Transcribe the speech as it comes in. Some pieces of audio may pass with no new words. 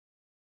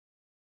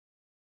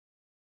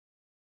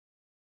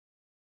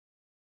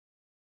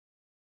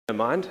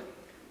mind.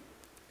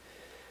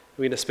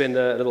 We're going to spend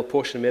a little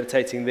portion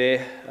meditating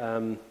there,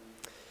 and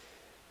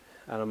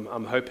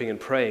I'm hoping and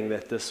praying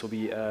that this will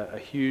be a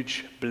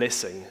huge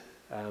blessing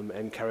and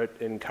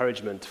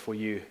encouragement for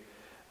you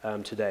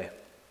today.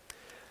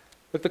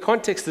 Look, the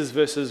context is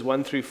verses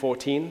 1 through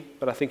 14,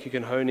 but I think you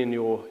can hone in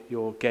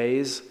your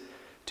gaze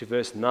to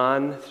verse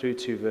 9 through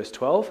to verse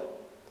 12,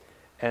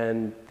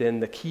 and then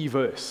the key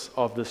verse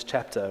of this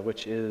chapter,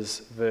 which is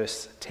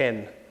verse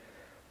 10.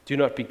 Do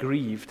not be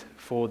grieved,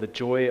 for the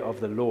joy of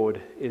the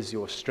Lord is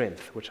your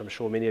strength, which I'm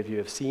sure many of you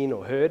have seen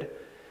or heard.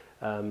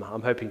 I'm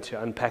hoping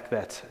to unpack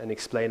that and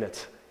explain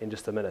it in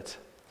just a minute.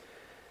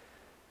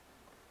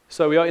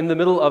 So we are in the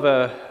middle of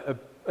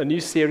a new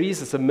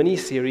series. It's a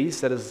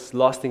mini-series that is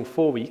lasting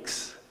 4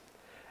 weeks,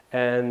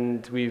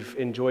 and we've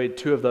enjoyed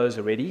 2 of those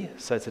already.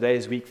 So today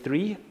is week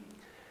 3.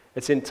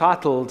 It's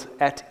entitled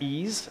At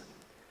Ease,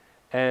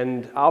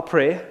 and our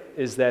prayer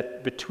is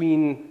that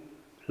between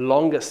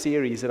longer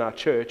series in our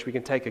church, we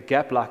can take a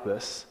gap like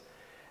this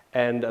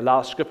and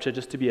allow Scripture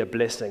just to be a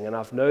blessing. And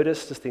I've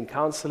noticed just in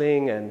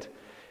counseling and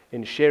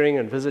in sharing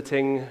and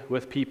visiting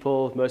with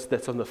people, most of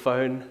that's on the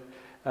phone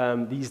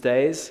these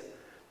days,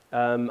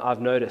 I've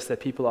noticed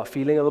that people are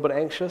feeling a little bit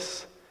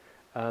anxious,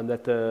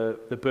 that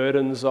the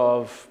burdens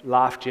of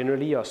life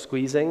generally are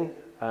squeezing.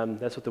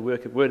 That's what the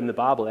word in the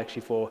Bible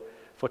actually for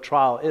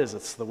trial is.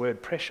 It's the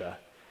word pressure.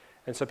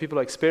 And so people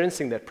are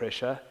experiencing that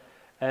pressure.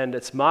 And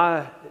it's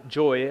my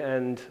joy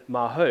and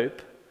my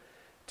hope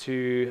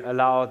to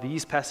allow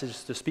these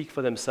passages to speak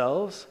for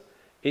themselves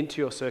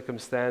into your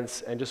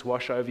circumstance and just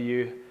wash over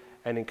you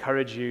and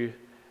encourage you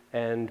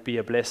and be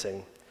a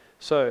blessing.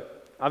 So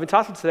I've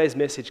entitled today's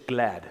message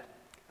Glad,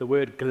 the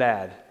word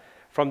glad,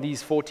 from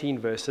these 14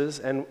 verses.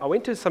 And I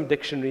went to some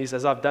dictionaries,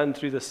 as I've done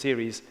through this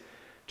series,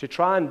 to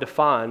try and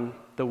define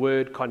the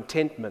word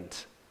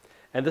contentment.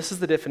 And this is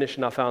the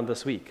definition I found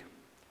this week.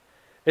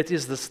 It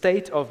is the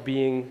state of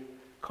being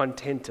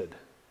contented.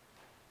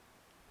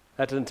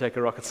 That didn't take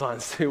a rocket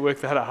science to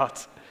work that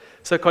out.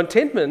 So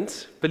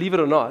contentment, believe it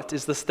or not,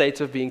 is the state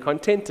of being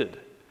contented.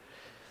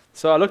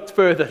 So I looked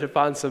further to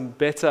find some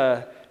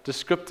better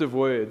descriptive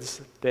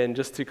words than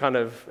just to kind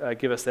of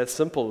give us that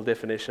simple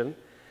definition.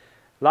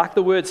 Like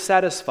the word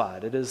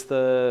satisfied, it is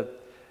the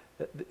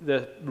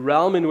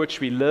realm in which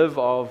we live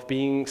of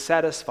being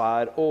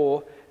satisfied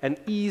or an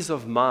ease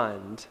of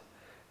mind.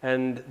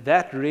 And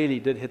that really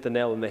did hit the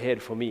nail on the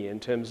head for me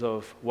in terms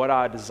of what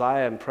I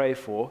desire and pray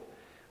for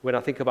when I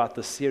think about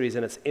this series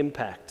and its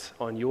impact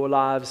on your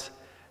lives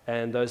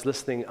and those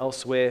listening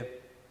elsewhere,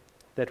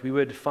 that we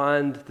would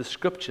find the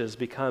Scriptures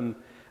become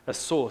a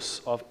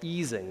source of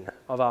easing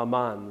of our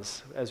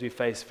minds as we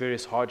face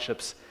various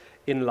hardships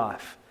in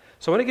life.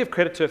 So I want to give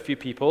credit to a few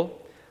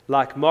people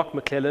like Mark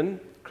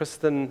McClellan,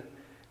 Kristen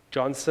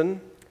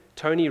Johnson,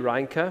 Tony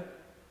Reinke,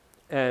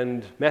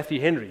 and Matthew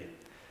Henry.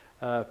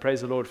 Praise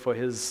the Lord for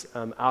his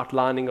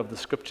outlining of the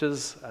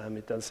Scriptures.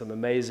 He's done some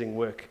amazing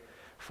work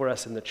for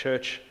us in the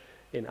church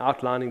in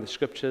outlining the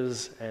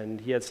Scriptures,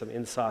 and he had some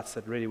insights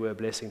that really were a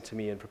blessing to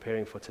me in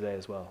preparing for today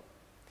as well.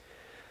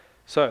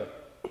 So,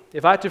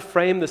 if I had to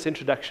frame this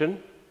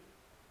introduction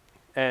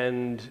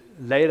and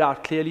lay it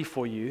out clearly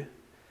for you,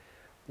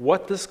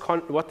 what this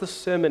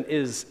sermon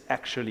is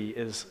actually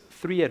is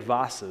 3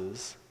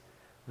 advices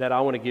that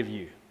I want to give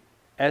you.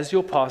 As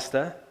your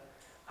pastor,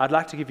 I'd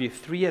like to give you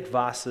 3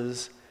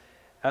 advices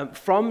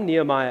from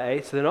Nehemiah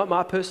 8, so they're not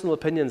my personal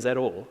opinions at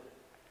all,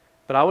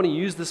 but I want to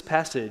use this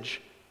passage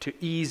to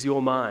ease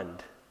your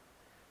mind.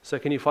 So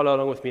can you follow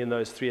along with me in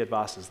those 3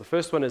 advices? The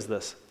first one is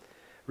this: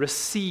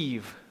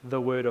 receive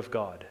the Word of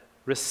God.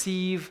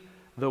 Receive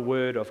the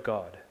Word of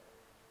God.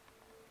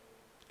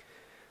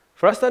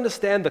 For us to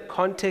understand the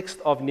context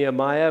of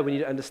Nehemiah, we need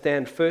to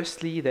understand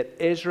firstly that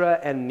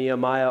Ezra and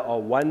Nehemiah are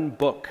one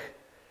book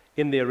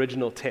in the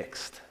original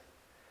text.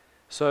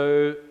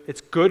 So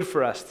it's good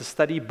for us to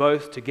study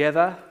both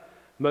together.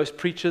 Most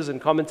preachers and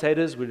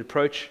commentators would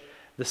approach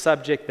the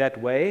subject that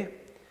way.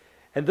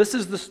 And this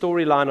is the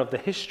storyline of the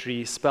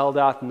history spelled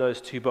out in those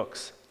 2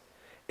 books.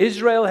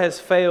 Israel has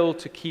failed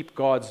to keep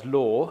God's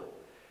law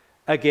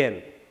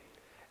again.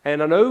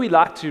 And I know we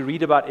like to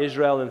read about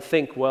Israel and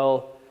think,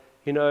 well,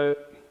 you know,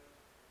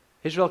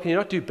 Israel, can you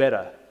not do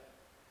better?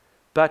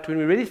 But when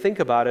we really think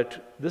about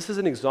it, this is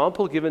an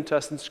example given to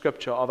us in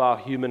Scripture of our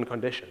human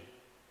condition.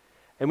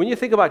 And when you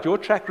think about your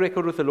track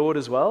record with the Lord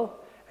as well,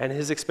 and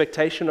His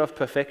expectation of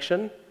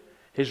perfection,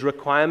 His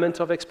requirement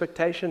of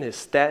expectation,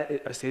 His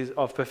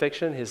of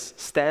perfection, His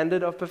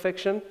standard of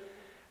perfection,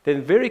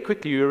 then very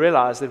quickly you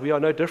realize that we are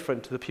no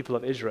different to the people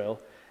of Israel,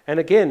 and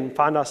again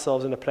find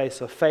ourselves in a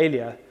place of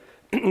failure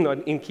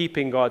in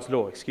keeping God's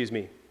law.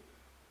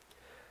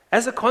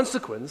 As a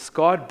consequence,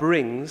 God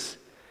brings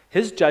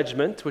His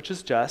judgment, which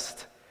is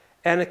just,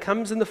 and it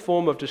comes in the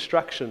form of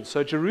destruction.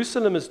 So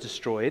Jerusalem is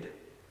destroyed.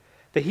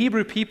 The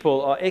Hebrew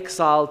people are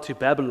exiled to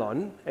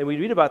Babylon, and we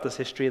read about this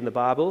history in the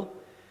Bible.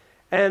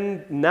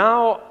 And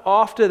now,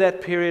 after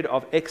that period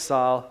of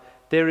exile,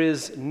 there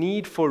is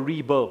need for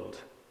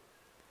rebuild.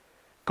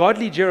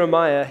 Godly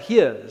Jeremiah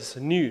hears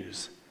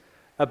news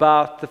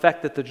about the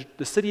fact that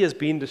the city has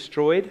been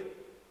destroyed,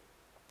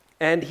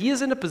 and he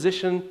is in a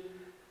position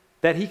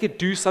that he could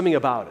do something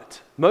about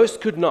it.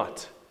 Most could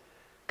not.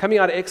 Coming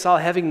out of exile,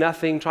 having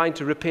nothing, trying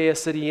to repair a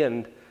city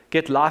and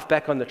get life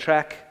back on the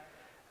track,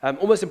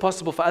 almost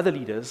impossible for other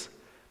leaders.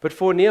 But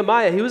for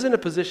Nehemiah, he was in a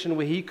position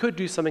where he could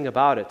do something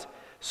about it.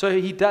 So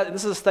he does.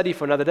 This is a study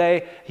for another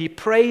day. He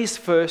prays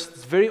first.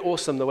 It's very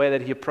awesome the way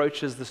that he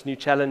approaches this new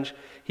challenge.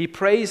 He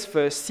prays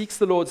first, seeks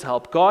the Lord's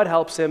help. God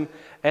helps him,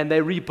 and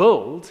they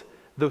rebuild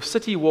the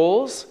city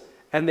walls,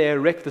 and they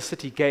erect the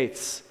city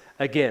gates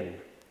again.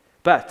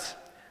 But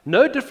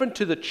no different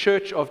to the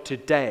church of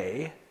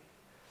today,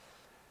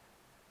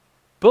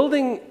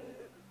 building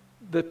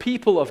the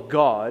people of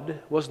God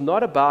was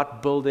not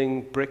about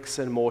building bricks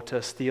and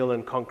mortar, steel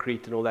and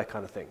concrete and all that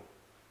kind of thing.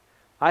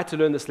 I had to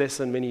learn this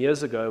lesson many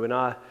years ago when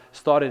I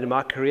started in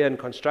my career in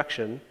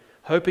construction,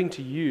 hoping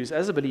to use,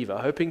 as a believer,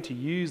 hoping to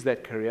use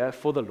that career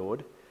for the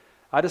Lord.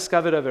 I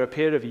discovered over a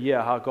period of a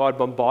year how God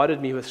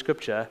bombarded me with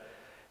scripture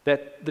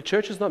that the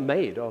church is not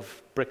made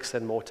of bricks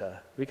and mortar.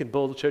 We can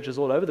build churches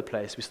all over the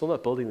place. We're still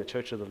not building the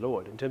church of the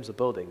Lord in terms of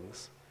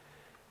buildings.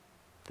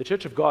 The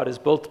church of God is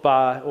built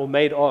by or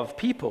made of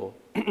people.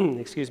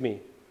 Excuse me.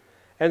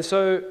 And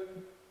so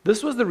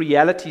this was the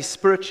reality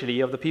spiritually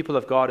of the people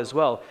of God as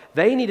well.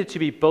 They needed to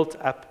be built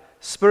up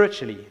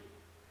spiritually.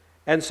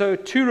 And so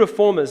two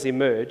reformers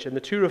emerge, and the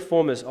two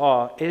reformers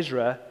are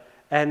Ezra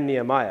and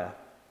Nehemiah.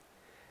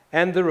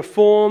 And the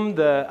reform,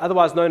 the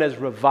otherwise known as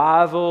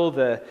revival,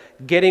 the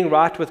getting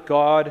right with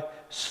God,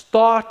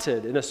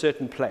 started in a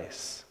certain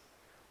place.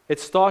 It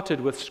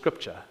started with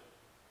Scripture.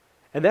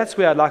 And that's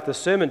where I'd like the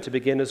sermon to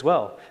begin as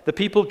well. The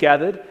people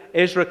gathered.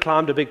 Ezra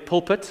climbed a big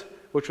pulpit,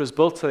 which was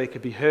built so they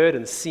could be heard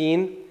and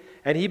seen.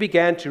 And he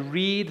began to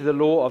read the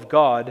law of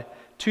God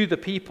to the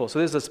people. So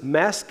there's this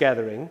mass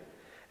gathering.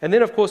 And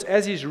then, of course,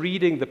 as he's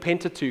reading the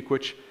Pentateuch,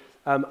 which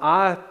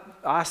I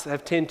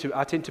tend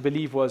to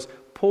believe was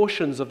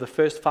portions of the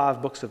first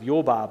 5 books of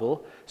your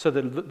Bible, so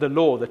the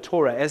law, the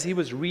Torah, as he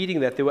was reading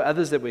that, there were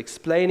others that were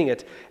explaining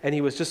it, and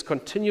he was just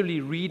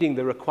continually reading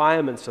the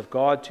requirements of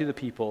God to the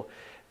people.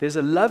 There's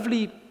a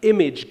lovely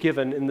image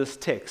given in this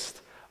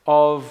text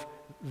of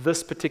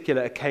this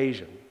particular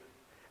occasion.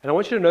 And I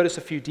want you to notice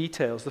a few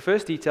details. The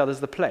first detail is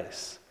the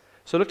place.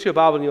 So look to your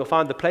Bible and you'll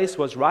find the place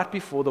was right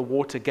before the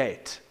water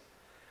gate.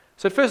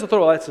 So at first I thought,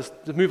 well, let's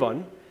just move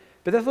on.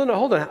 But then I thought, no,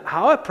 hold on,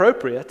 how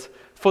appropriate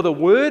for the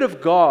Word of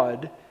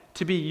God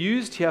to be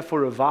used here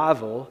for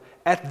revival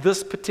at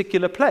this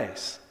particular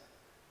place.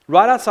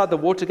 Right outside the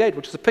water gate,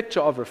 which is a picture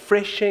of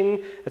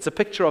refreshing. It's a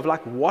picture of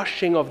like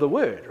washing of the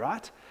Word,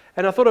 right?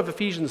 And I thought of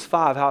Ephesians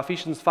 5, how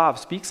Ephesians 5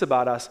 speaks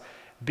about us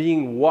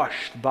being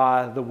washed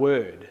by the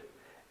Word,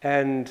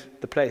 and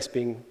the place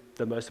being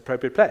the most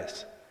appropriate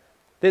place.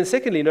 Then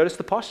secondly, notice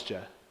the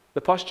posture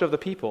of the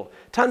people.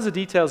 Tons of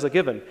details are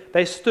given.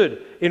 They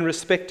stood in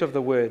respect of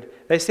the Word.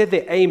 They said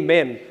their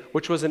amen,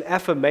 which was an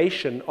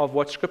affirmation of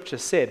what Scripture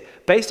said.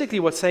 Basically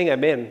what saying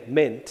amen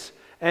meant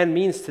and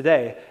means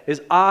today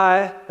is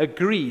I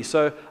agree.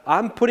 So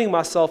I'm putting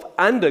myself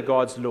under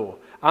God's law.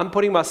 I'm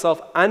putting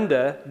myself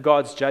under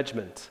God's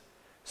judgment.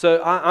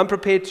 So I'm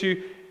prepared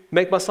to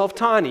make myself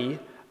tiny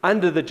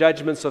under the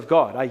judgments of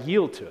God. I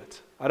yield to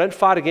it. I don't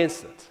fight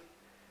against it.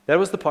 That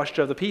was the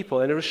posture of the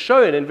people. And it was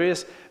shown in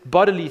various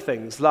bodily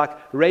things, like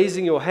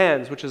raising your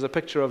hands, which is a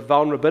picture of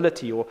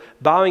vulnerability, or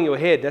bowing your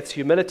head, that's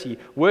humility.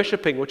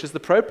 Worshiping, which is the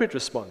appropriate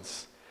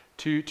response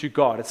to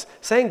God. It's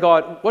saying,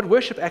 God, what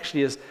worship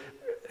actually is,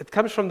 it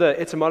comes from the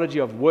etymology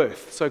of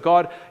worth. So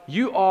God,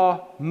 you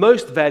are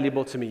most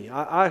valuable to me.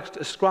 I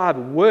ascribe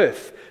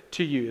worth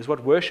to you, is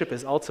what worship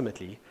is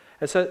ultimately.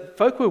 And so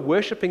folk were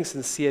worshiping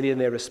sincerely in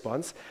their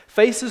response,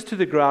 faces to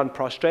the ground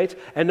prostrate,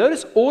 and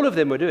notice all of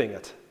them were doing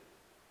it.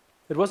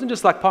 It wasn't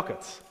just like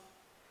pockets.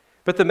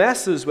 But the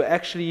masses were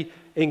actually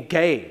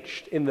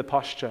engaged in the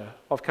posture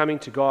of coming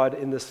to God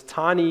in this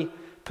tiny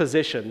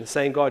position,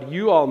 saying, God,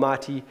 you are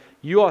almighty,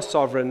 you are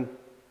sovereign,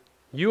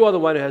 you are the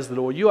one who has the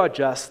law, you are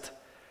just,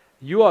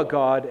 you are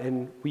God,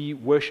 and we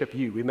worship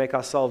you. We make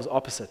ourselves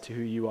opposite to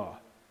who you are.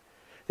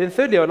 Then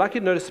thirdly, I would like you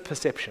to notice the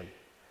perception.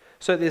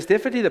 So there's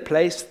definitely the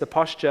place, the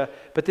posture,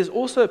 but there's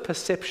also a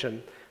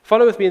perception.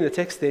 Follow with me in the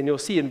text there, and you'll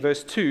see in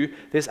verse 2,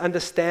 there's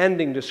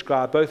understanding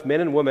described, both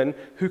men and women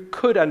who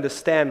could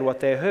understand what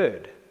they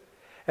heard.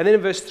 And then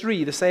in verse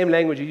 3, the same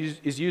language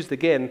is used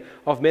again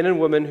of men and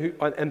women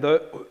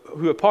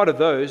who are part of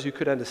those who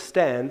could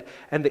understand,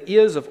 and the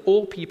ears of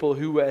all people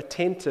who were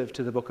attentive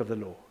to the book of the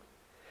law.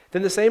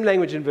 Then the same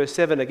language in verse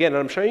 7 again, and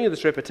I'm showing you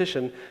this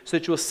repetition so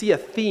that you'll see a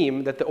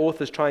theme that the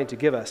author is trying to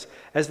give us.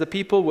 As the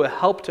people were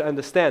helped to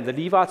understand, the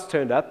Levites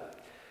turned up,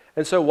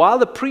 and so while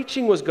the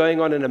preaching was going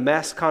on in a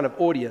mass kind of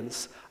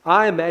audience,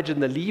 I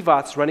imagine the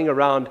Levites running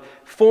around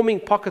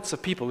forming pockets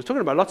of people. We're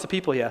talking about lots of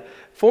people here,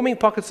 forming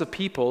pockets of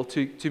people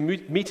to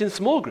meet in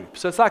small groups.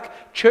 So it's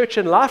like church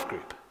and life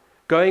group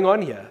going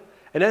on here.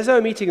 And as they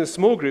were meeting in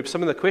small groups,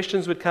 some of the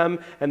questions would come,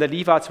 and the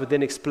Levites would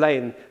then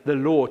explain the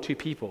law to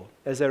people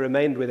as they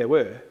remained where they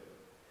were.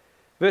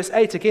 Verse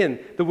 8 again,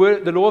 the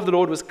law of the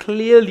Lord was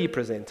clearly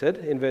presented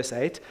in verse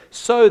 8,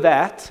 so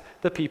that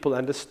the people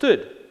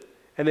understood.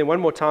 And then one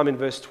more time in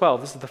verse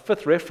 12, this is the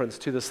fifth reference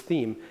to this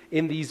theme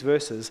in these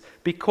verses,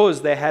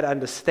 because they had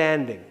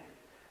understanding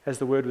as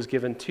the word was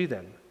given to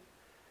them.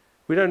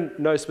 We don't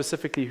know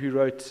specifically who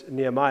wrote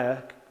Nehemiah,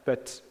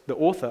 but the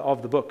author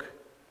of the book,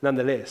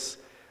 nonetheless,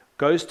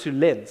 goes to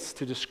lengths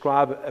to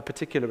describe a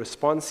particular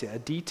response here, a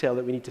detail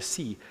that we need to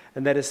see,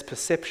 and that is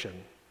perception.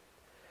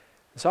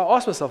 So I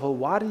asked myself, well,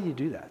 why did he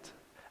do that?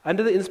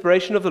 Under the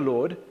inspiration of the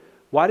Lord,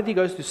 why did he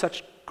go through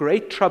such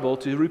great trouble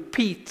to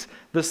repeat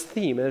this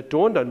theme? And it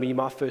dawned on me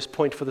my first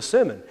point for the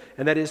sermon,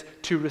 and that is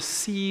to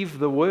receive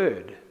the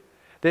word.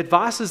 The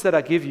advices that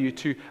I give you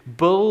to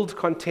build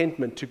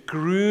contentment, to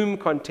groom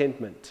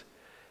contentment,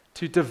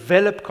 to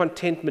develop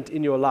contentment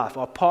in your life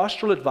are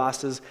pastoral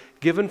advices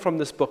given from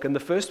this book. And the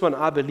first one,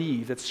 I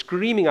believe, that's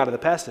screaming out of the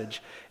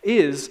passage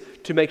is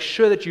to make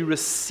sure that you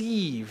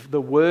receive the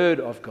word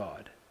of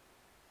God.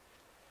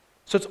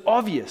 So it's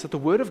obvious that the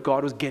word of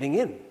God was getting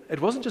in.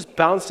 It wasn't just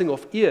bouncing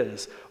off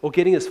ears or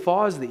getting as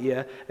far as the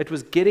ear. It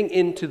was getting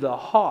into the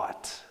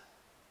heart.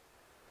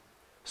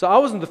 So I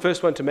wasn't the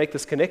first one to make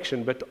this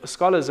connection, but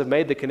scholars have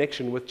made the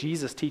connection with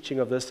Jesus' teaching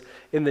of this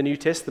in the New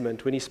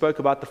Testament when he spoke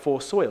about the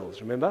four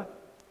soils, remember?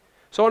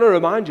 So I want to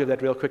remind you of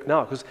that real quick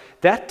now, because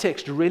that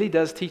text really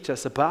does teach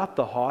us about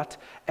the heart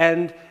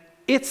and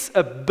its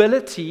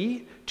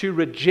ability to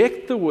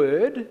reject the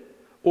word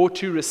or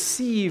to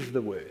receive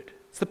the word.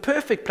 It's the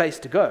perfect place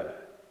to go.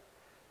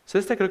 So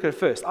let's take a look at it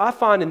first. I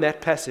find in that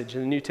passage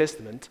in the New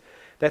Testament,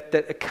 that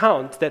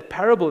account, that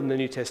parable in the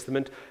New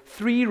Testament,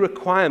 three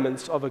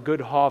requirements of a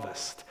good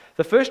harvest.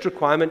 The first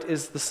requirement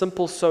is the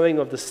simple sowing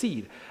of the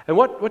seed. And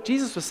what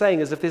Jesus was saying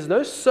is if there's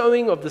no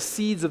sowing of the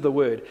seeds of the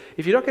word,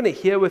 if you're not going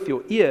to hear with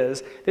your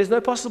ears, there's no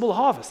possible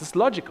harvest. It's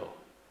logical.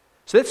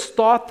 So let's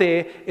start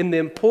there in the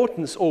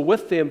importance, or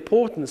with the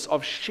importance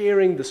of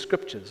sharing the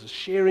scriptures,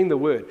 sharing the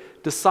word,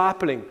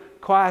 discipling,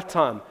 quiet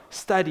time,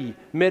 study,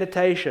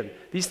 meditation.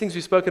 These things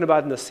we've spoken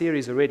about in the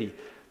series already.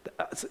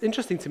 It's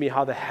interesting to me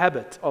how the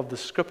habit of the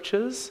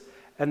scriptures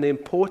and the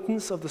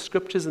importance of the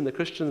scriptures in the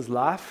Christian's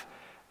life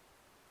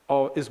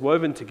is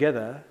woven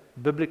together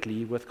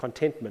biblically with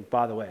contentment,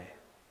 by the way.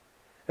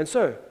 And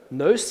so,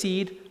 no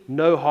seed,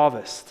 no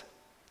harvest.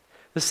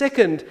 The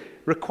second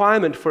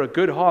requirement for a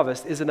good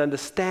harvest is an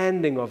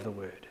understanding of the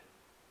word.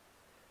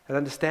 An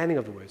understanding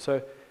of the word.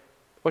 So,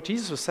 what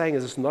Jesus was saying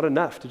is it's not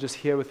enough to just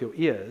hear with your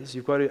ears.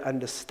 You've got to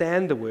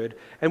understand the word.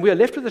 And we are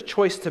left with a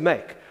choice to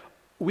make.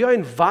 We are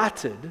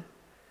invited,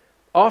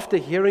 after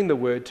hearing the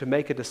word, to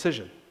make a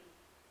decision.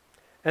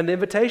 And the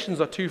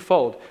invitations are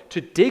twofold: to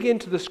dig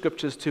into the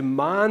scriptures, to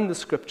mine the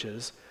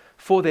scriptures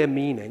for their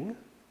meaning,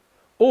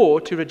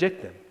 or to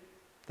reject them.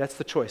 That's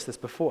the choice that's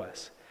before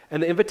us.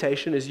 And the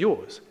invitation is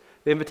yours.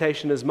 The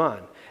invitation is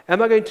mine.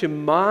 Am I going to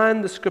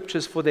mine the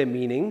scriptures for their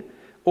meaning,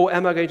 or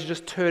am I going to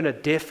just turn a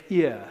deaf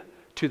ear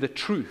to the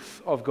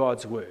truth of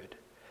God's word?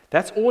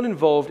 That's all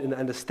involved in the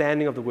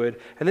understanding of the word.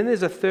 And then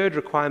there's a third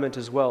requirement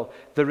as well: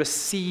 the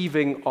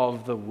receiving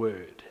of the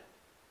word.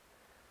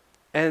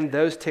 And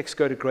those texts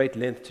go to great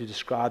length to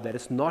describe that.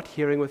 It's not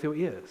hearing with your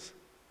ears.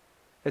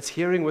 It's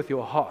hearing with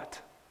your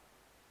heart.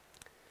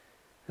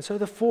 And so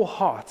the four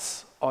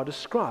hearts are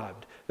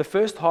described. The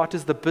first heart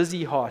is the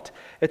busy heart.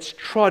 It's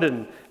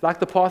trodden, like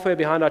the pathway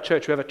behind our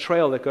church. We have a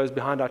trail that goes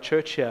behind our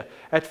church here.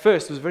 At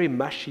first, it was very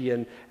mushy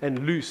and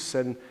loose.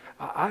 And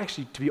I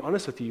actually, to be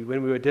honest with you,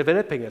 when we were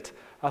developing it,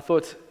 I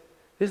thought,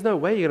 there's no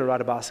way you're going to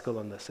ride a bicycle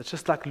on this. It's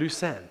just like loose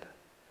sand.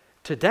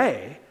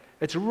 Today,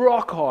 it's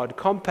rock hard,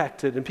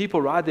 compacted, and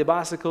people ride their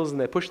bicycles and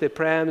they push their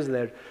prams and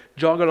they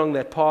jog along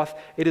that path.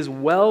 It is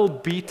well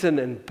beaten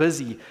and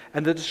busy.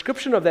 And the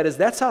description of that is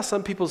that's how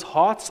some people's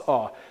hearts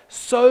are.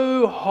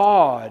 So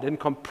hard and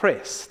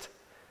compressed,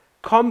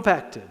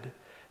 compacted,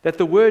 that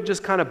the word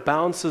just kind of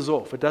bounces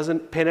off. It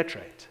doesn't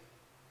penetrate.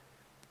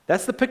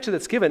 That's the picture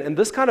that's given. And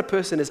this kind of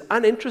person is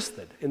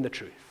uninterested in the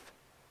truth.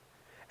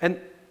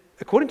 And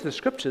according to the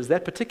scriptures,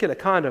 that particular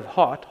kind of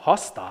heart,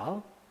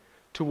 hostile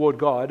toward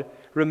God,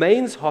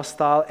 remains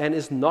hostile and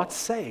is not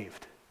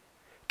saved,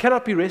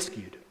 cannot be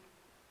rescued.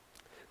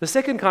 The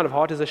second kind of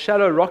heart is a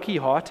shallow, rocky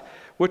heart,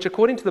 which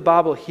according to the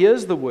Bible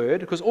hears the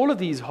word, because all of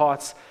these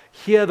hearts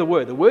hear the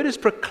word. The word is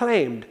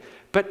proclaimed,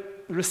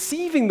 but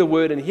receiving the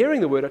word and hearing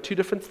the word are two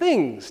different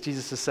things,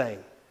 Jesus is saying.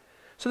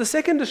 So the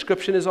second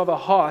description is of a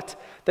heart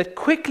that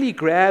quickly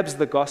grabs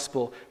the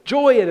gospel,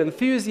 joy and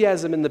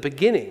enthusiasm in the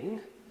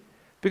beginning,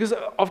 because,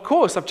 of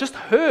course, I've just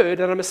heard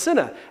that I'm a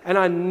sinner, and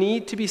I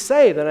need to be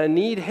saved, and I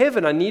need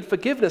heaven, I need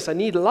forgiveness, I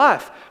need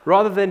life,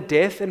 rather than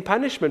death and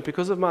punishment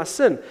because of my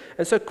sin.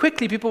 And so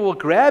quickly people will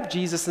grab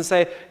Jesus and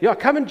say, yeah,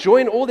 come and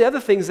join all the other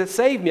things that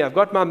save me. I've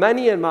got my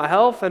money and my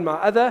health and my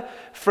other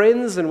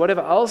friends and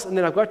whatever else, and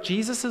then I've got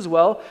Jesus as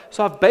well.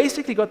 So I've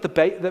basically got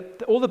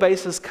all the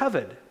bases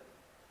covered.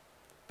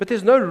 But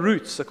there's no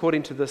roots,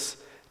 according to this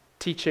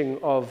teaching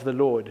of the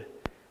Lord.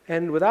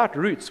 And without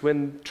roots,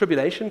 when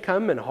tribulation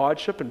comes and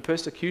hardship and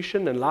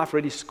persecution and life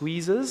really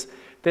squeezes,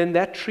 then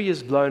that tree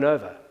is blown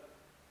over.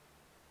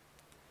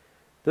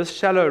 This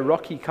shallow,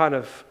 rocky kind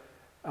of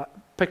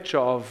picture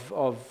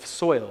of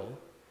soil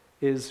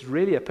is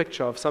really a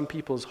picture of some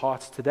people's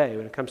hearts today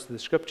when it comes to the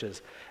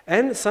scriptures.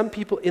 And some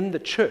people in the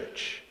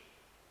church,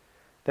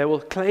 they will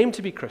claim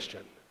to be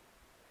Christian,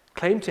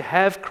 claim to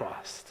have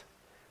Christ,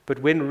 but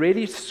when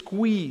really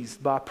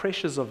squeezed by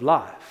pressures of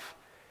life,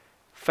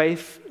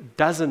 faith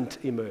doesn't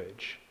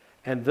emerge.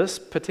 And this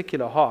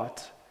particular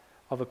heart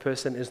of a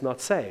person is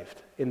not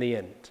saved in the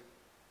end.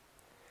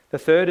 The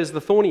third is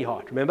the thorny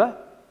heart, remember?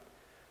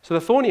 So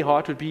the thorny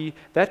heart would be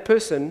that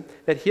person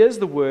that hears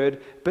the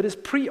word but is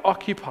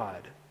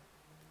preoccupied.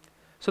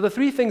 So the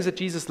three things that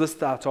Jesus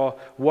lists out are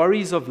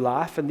worries of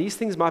life, and these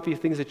things might be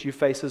things that you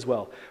face as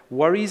well.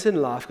 Worries in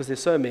life, because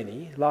there's so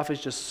many. Life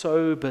is just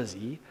so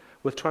busy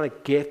with trying to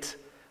get...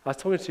 I was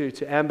talking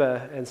to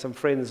Amber and some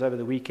friends over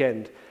the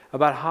weekend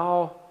about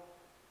how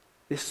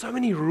there's so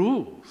many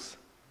rules.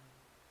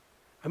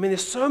 I mean,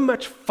 there's so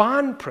much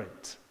fine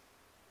print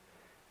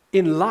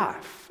in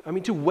life. I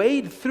mean, to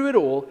wade through it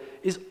all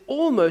is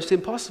almost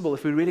impossible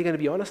if we're really going to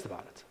be honest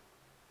about it.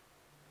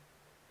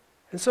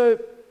 And so,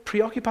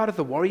 preoccupied with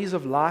the worries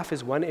of life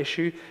is one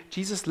issue.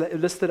 Jesus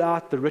listed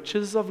out the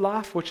riches of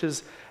life, which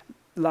is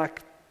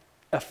like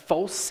a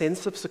false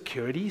sense of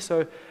security.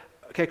 So,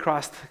 okay,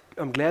 Christ,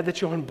 I'm glad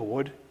that you're on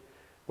board.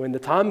 When the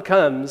time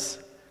comes,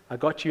 I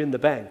got you in the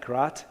bank,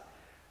 right?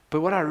 But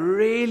what I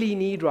really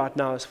need right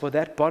now is for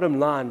that bottom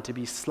line to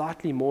be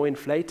slightly more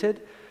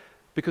inflated,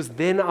 because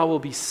then I will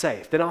be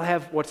safe. Then I'll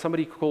have what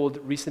somebody called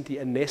recently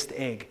a nest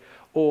egg,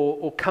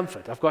 or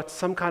comfort. I've got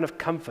some kind of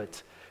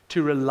comfort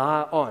to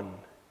rely on.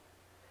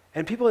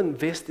 And people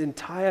invest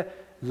entire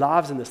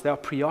lives in this. They are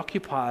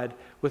preoccupied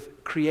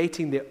with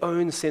creating their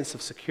own sense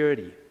of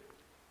security.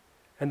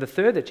 And the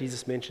third that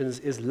Jesus mentions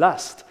is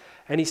lust.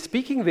 And he's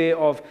speaking there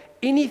of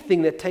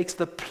anything that takes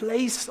the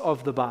place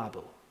of the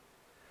Bible.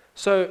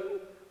 So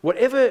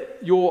whatever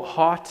your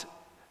heart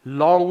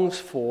longs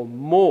for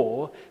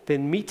more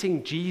than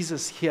meeting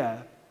Jesus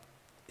here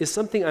is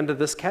something under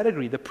this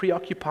category, the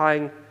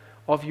preoccupying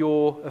of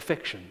your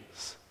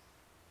affections.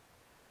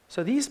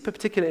 So these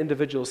particular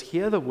individuals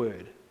hear the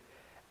word,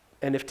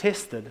 and if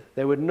tested,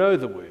 they would know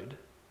the word.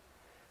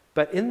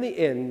 But in the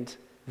end,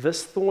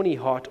 this thorny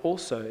heart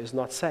also is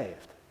not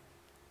saved.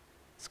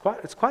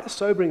 It's quite a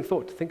sobering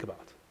thought to think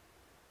about.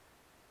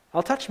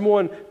 I'll touch more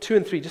on 2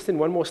 and 3 just in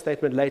one more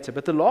statement later,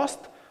 but the last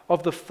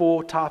of the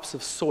 4 types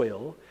of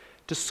soil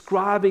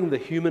describing the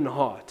human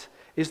heart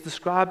is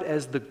described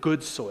as the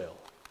good soil,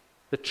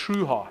 the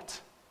true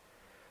heart.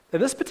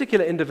 And this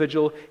particular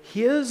individual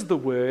hears the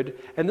word,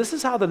 and this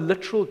is how the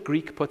literal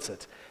Greek puts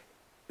it.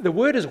 The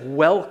word is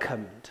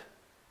welcomed.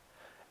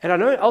 And I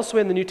know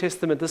elsewhere in the New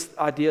Testament this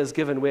idea is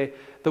given where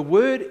the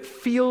word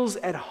feels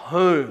at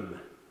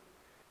home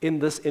in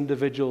this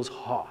individual's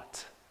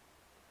heart.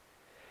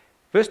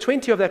 Verse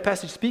 20 of that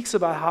passage speaks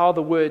about how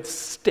the word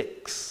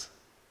sticks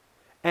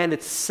and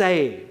it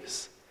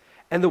saves.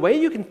 And the way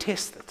you can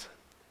test it,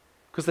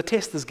 because the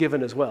test is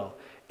given as well,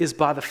 is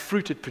by the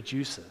fruit it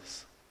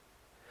produces.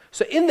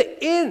 So in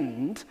the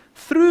end,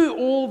 through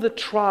all the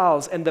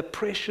trials and the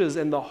pressures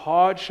and the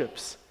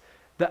hardships,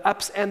 the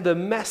ups and the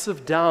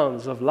massive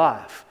downs of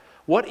life,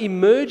 what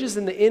emerges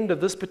in the end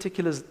of this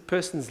particular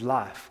person's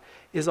life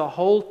is a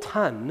whole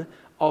ton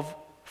of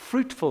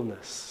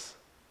fruitfulness.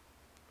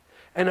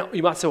 And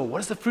you might say, well, what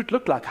does the fruit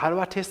look like? How do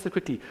I test it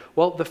quickly?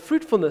 Well, the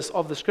fruitfulness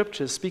of the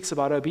scriptures speaks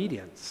about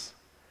obedience.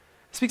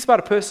 It speaks about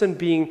a person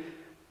being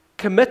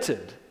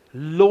committed,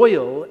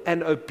 loyal,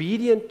 and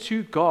obedient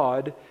to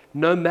God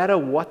no matter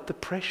what the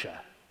pressure.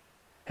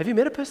 Have you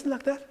met a person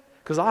like that?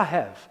 Because I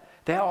have.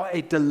 They are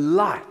a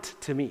delight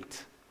to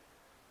meet,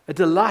 a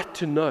delight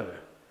to know.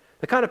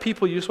 The kind of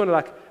people you just want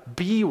to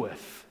be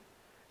with.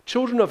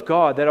 Children of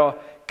God that are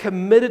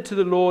committed to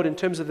the Lord in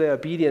terms of their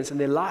obedience, and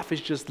their life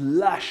is just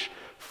lush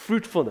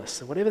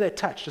fruitfulness. And whatever they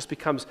touch just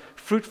becomes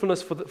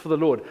fruitfulness for the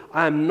Lord.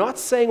 I am not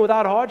saying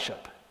without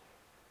hardship.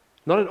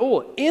 Not at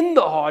all. In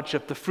the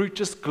hardship, the fruit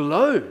just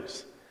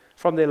glows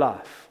from their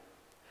life.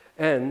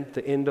 And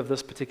the end of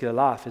this particular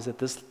life is that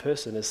this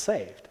person is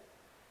saved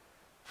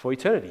for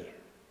eternity.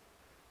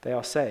 They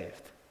are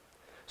saved.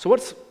 So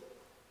what's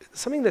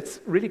something that's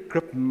really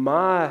gripped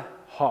my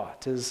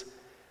heart is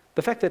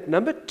the fact that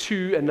number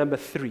 2 and number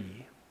 3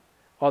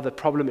 are the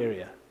problem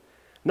area.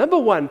 Number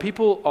 1,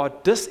 people are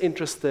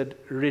disinterested,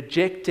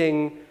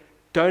 rejecting,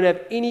 don't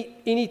have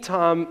any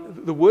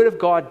time. The Word of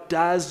God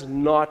does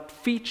not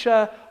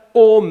feature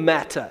or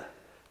matter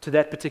to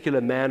that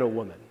particular man or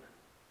woman.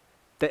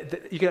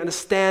 You can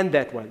understand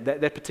that one,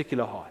 that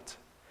particular heart.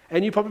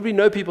 And you probably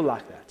know people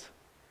like that.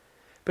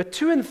 But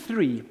 2 and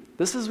 3,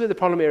 this is where the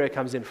problem area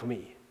comes in for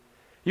me.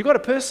 You've got a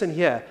person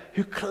here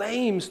who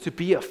claims to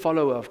be a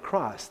follower of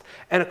Christ,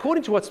 and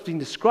according to what's been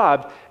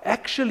described,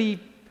 actually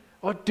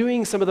are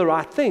doing some of the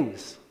right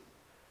things.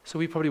 So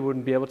we probably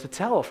wouldn't be able to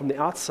tell from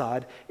the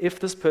outside if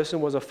this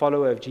person was a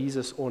follower of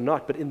Jesus or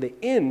not. But in the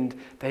end,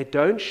 they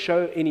don't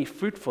show any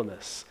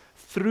fruitfulness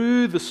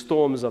through the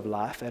storms of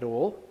life at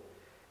all,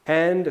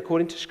 and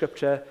according to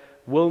Scripture,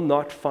 will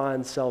not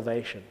find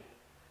salvation.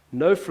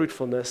 No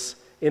fruitfulness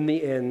in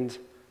the end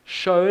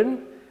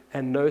shown,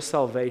 and no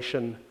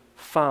salvation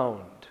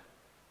found.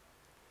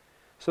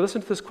 So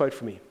listen to this quote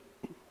from me,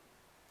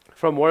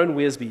 from Warren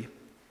Wiersbe.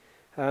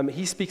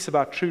 He speaks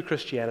about true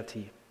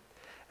Christianity.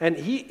 And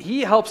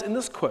he helps in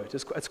this quote.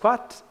 It's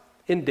quite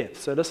in-depth,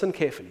 so listen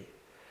carefully.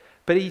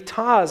 But he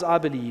ties, I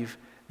believe,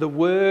 the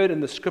Word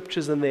and the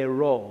Scriptures and their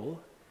role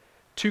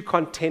to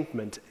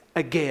contentment.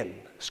 Again,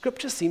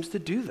 Scripture seems to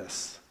do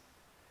this.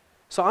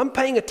 So I'm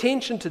paying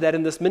attention to that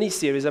in this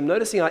mini-series. I'm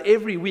noticing how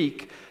every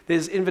week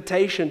there's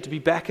invitation to be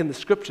back in the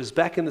Scriptures,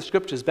 back in the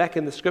Scriptures, back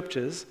in the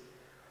Scriptures.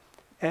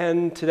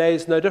 And today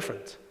is no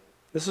different.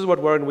 This is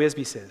what Warren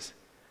Wiersbe says.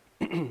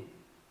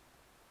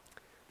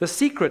 The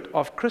secret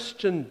of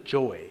Christian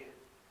joy,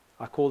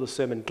 I call the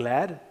sermon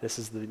glad. This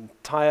is the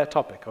entire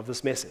topic of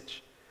this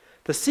message.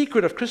 The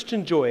secret of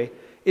Christian joy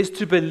is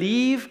to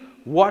believe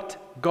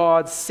what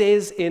God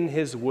says in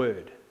His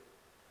Word.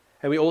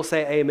 And we all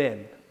say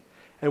amen.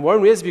 And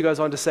Warren Wiersbe goes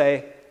on to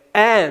say,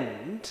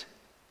 and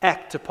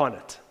act upon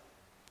it,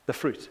 the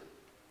fruit.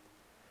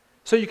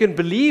 So you can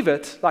believe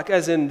it, like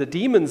as in the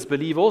demons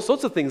believe all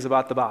sorts of things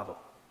about the Bible,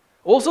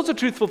 all sorts of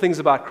truthful things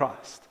about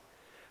Christ.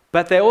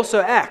 But they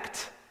also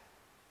act,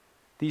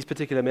 these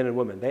particular men and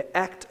women, they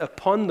act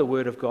upon the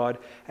Word of God,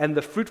 and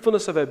the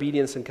fruitfulness of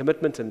obedience and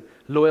commitment and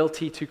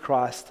loyalty to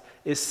Christ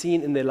is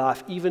seen in their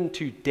life, even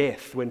to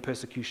death when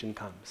persecution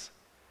comes,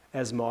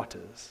 as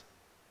martyrs.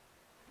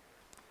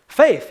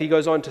 Faith, he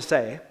goes on to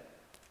say,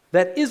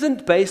 that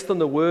isn't based on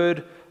the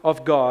Word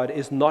of God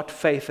is not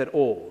faith at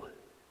all.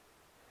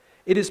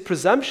 It is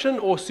presumption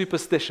or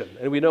superstition,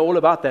 and we know all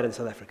about that in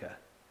South Africa.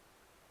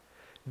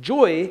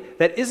 Joy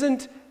that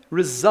isn't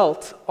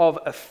result of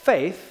a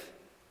faith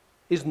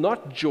is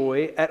not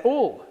joy at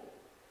all.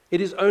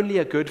 It is only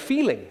a good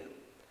feeling.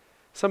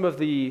 Some of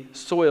the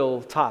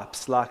soil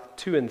types, like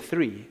 2 and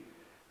 3,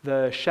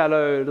 the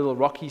shallow little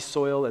rocky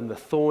soil and the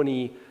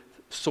thorny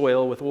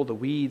soil with all the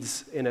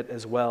weeds in it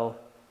as well,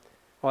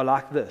 are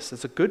like this.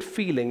 It's a good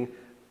feeling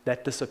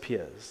that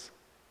disappears.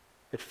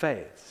 It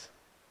fades.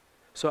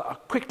 So I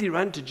quickly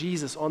run to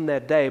Jesus on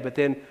that day, but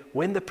then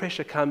when the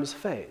pressure comes,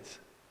 fades.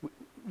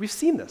 We've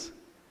seen this.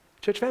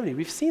 Church family,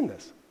 we've seen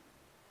this.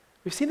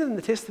 We've seen it in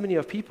the testimony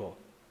of people.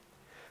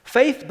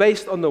 Faith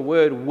based on the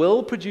Word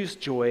will produce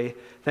joy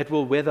that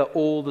will weather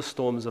all the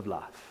storms of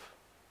life,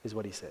 is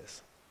what he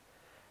says.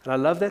 And I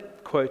love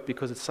that quote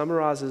because it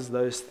summarizes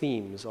those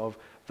themes of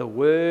the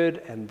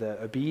Word and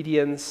the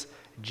obedience,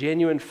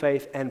 genuine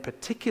faith, and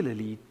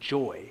particularly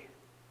joy.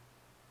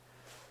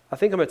 I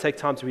think I'm going to take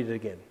time to read it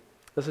again.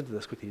 Listen to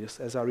this quickly, just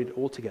as I read it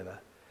all together.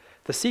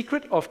 The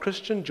secret of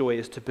Christian joy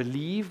is to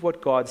believe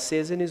what God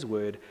says in His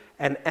Word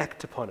and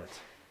act upon it.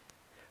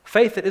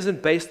 Faith that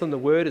isn't based on the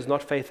Word is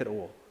not faith at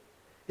all.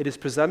 It is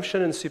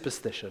presumption and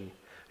superstition.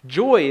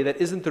 Joy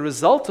that isn't the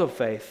result of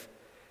faith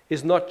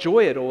is not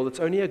joy at all. It's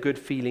only a good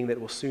feeling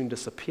that will soon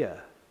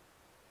disappear.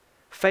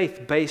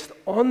 Faith based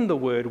on the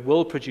Word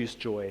will produce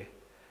joy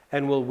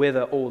and will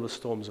weather all the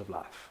storms of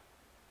life.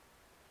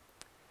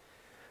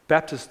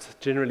 Baptists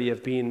generally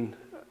have been,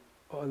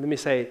 or let me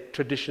say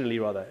traditionally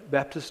rather,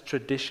 Baptists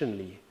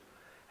traditionally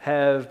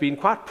have been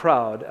quite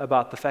proud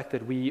about the fact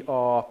that we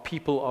are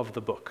people of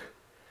the book.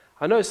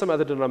 I know some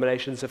other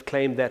denominations have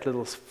claimed that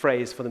little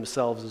phrase for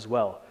themselves as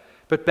well.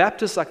 But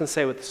Baptists, I can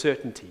say with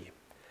certainty,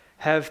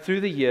 have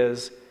through the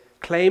years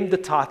claimed the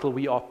title,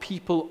 we are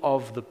people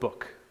of the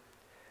book.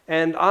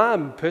 And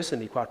I'm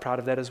personally quite proud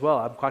of that as well.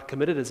 I'm quite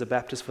committed as a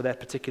Baptist for that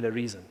particular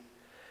reason.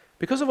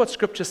 Because of what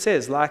Scripture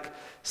says, like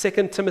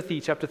 2 Timothy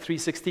chapter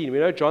 3:16. We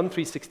know John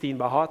 3:16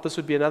 by heart. This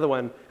would be another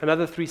one,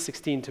 another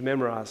 3:16 to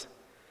memorize.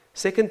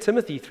 2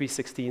 Timothy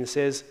 3:16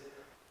 says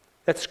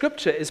that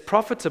Scripture is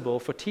profitable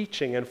for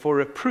teaching and for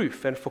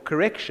reproof and for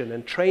correction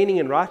and training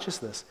in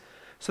righteousness,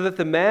 so that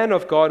the man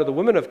of God or the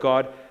woman of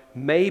God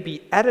may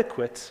be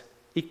adequate,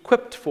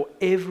 equipped for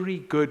every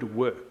good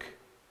work.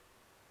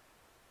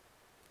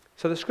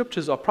 So the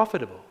Scriptures are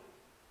profitable.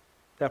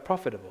 They're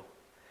profitable.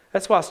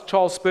 That's why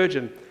Charles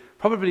Spurgeon,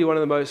 probably one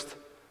of the most,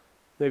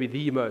 maybe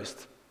the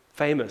most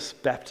famous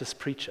Baptist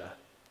preacher,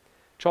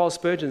 Charles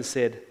Spurgeon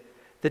said,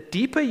 the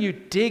deeper you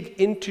dig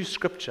into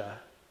Scripture,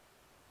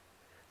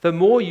 the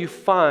more you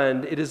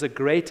find it is a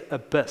great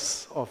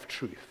abyss of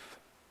truth.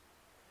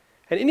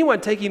 And anyone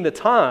taking the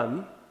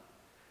time,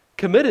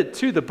 committed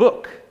to the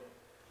book,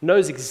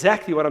 knows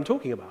exactly what I'm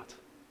talking about.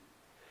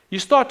 You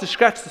start to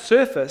scratch the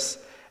surface,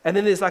 and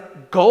then there's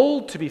like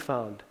gold to be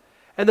found.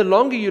 And the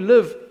longer you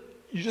live,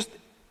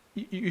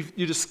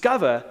 you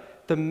discover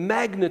the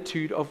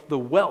magnitude of the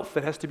wealth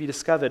that has to be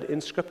discovered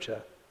in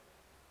Scripture.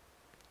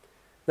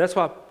 That's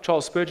why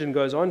Charles Spurgeon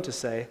goes on to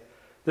say,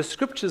 the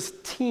Scriptures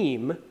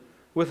teem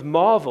with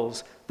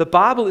marvels. The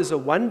Bible is a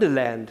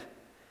wonderland.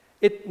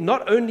 It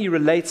not only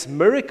relates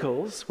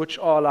miracles, which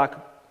are like,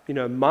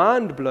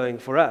 mind-blowing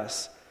for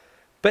us,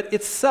 but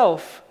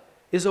itself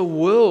is a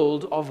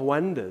world of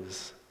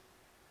wonders.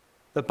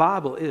 The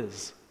Bible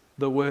is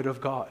the Word of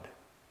God.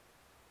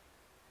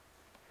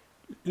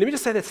 Let me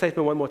just say that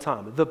statement one more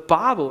time. The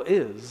Bible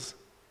is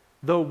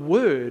the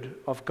Word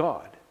of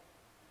God.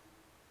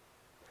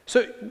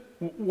 So,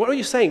 what are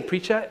you saying,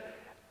 preacher?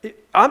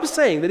 I'm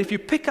saying that if you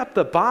pick up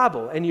the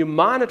Bible and you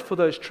mine it for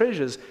those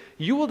treasures,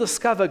 you will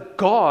discover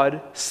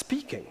God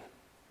speaking.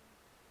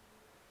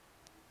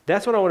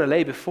 That's what I want to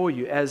lay before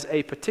you as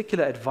a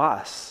particular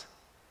advice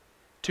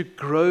to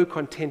grow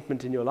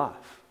contentment in your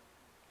life.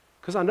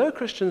 Because I know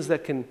Christians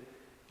that can,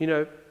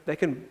 they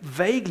can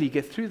vaguely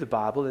get through the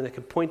Bible and they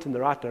can point in the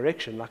right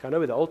direction. Like I know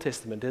where the Old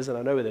Testament is and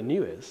I know where the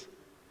New is.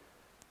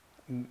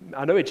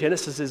 I know where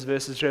Genesis is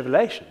versus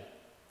Revelation.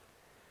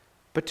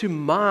 But to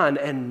mine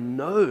and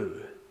know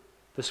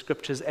the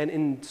Scriptures and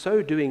in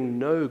so doing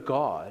know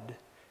God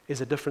is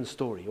a different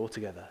story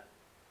altogether.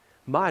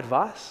 My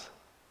advice,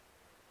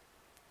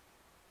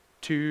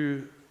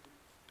 to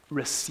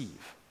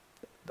receive.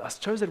 I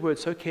chose that word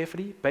so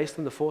carefully based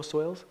on the 4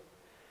 soils.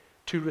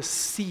 To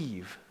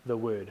receive the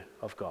Word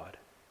of God.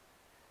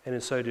 And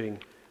in so doing,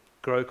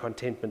 grow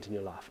contentment in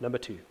your life. Number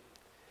 2,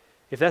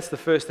 if that's the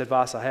first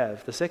advice I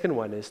have, the second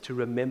one is to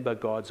remember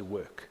God's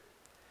work.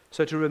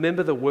 So to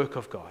remember the work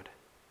of God.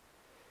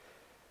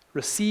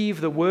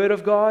 Receive the Word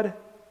of God,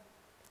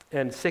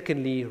 and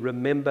secondly,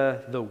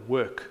 remember the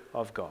work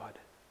of God.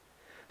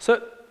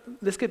 So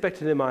let's get back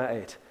to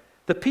Nehemiah 8.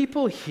 The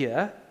people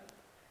hear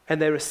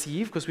and they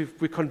receive, because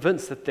we're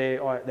convinced that they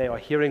are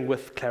hearing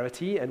with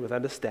clarity and with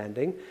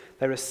understanding.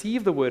 They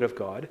receive the Word of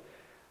God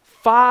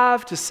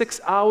 5 to 6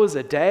 hours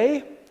a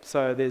day.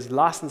 So there's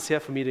license here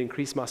for me to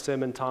increase my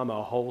sermon time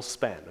a whole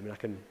span. I mean, I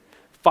can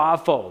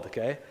 5-fold,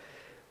 okay?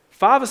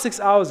 5 or 6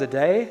 hours a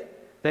day.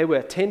 They were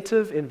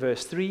attentive in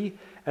verse 3,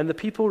 and the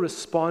people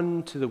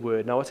respond to the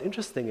Word. Now, what's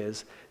interesting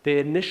is their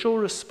initial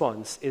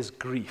response is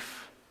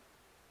grief.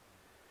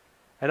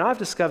 And I've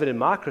discovered in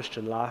my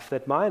Christian life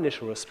that my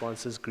initial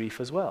response is grief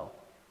as well.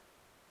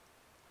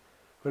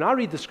 When I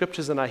read the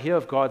Scriptures and I hear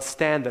of God's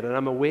standard and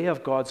I'm aware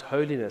of God's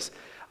holiness,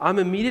 I'm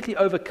immediately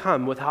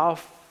overcome with how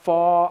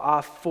far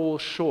I fall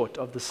short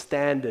of the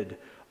standard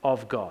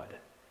of God.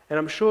 And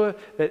I'm sure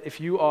that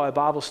if you are a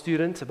Bible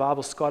student, a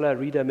Bible scholar, a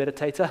reader, a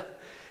meditator,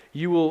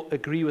 you will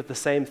agree with the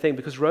same thing,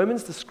 because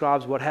Romans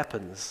describes what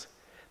happens.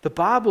 The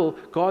Bible,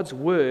 God's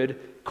Word,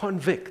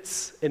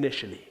 convicts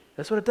initially.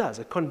 That's what it does.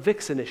 It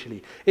convicts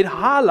initially. It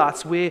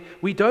highlights where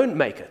we don't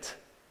make it.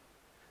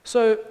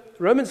 So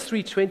Romans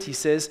 3:20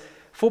 says,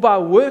 "For by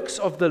works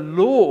of the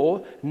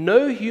law,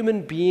 no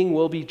human being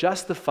will be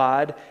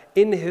justified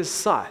in his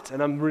sight."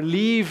 And I'm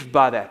relieved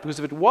by that, because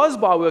if it was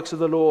by works of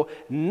the law,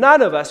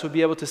 none of us would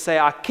be able to say,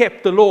 "I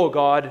kept the law,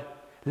 God,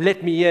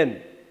 let me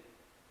in."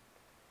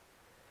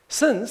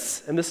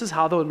 Since, and this is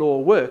how the law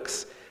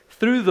works,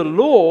 through the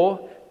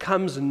law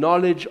comes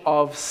knowledge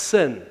of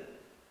sin.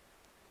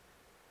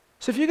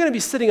 So if you're going to be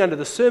sitting under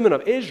the sermon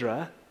of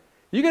Ezra,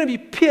 you're going to be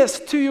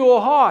pierced to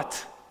your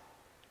heart.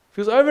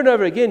 Because over and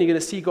over again, you're going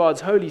to see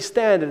God's holy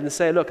standard and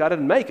say, "Look, I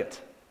didn't make it.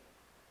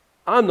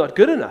 I'm not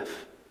good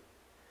enough."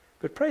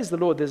 But praise the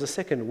Lord, there's a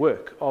second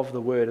work of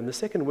the Word. And the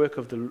second work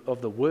of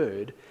the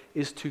Word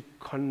is to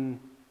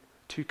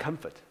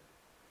comfort.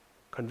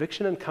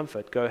 Conviction and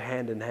comfort go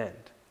hand in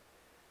hand.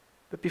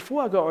 But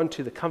before I go on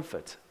to the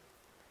comfort,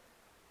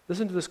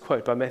 listen to this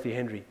quote by Matthew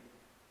Henry.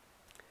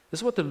 This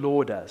is what the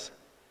law does.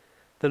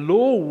 The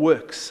law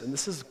works, and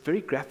this is very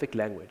graphic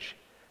language,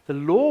 the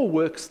law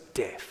works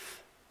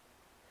death.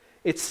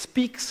 It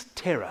speaks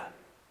terror.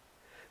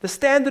 The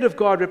standard of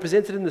God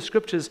represented in the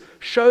Scriptures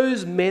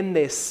shows men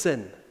their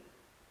sin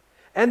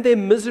and their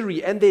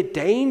misery and their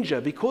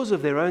danger because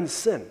of their own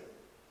sin.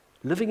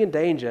 Living in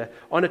danger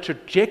on a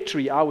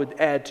trajectory, I would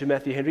add to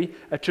Matthew Henry,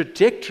 a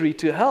trajectory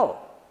to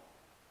hell.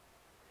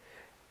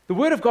 The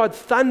Word of God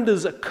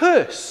thunders a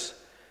curse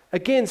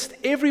against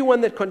everyone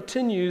that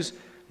continues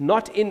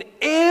not in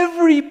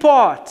every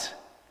part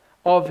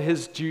of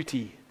his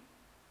duty.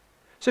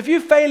 So if you're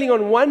failing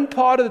on one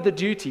part of the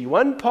duty,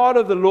 one part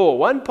of the law,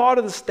 one part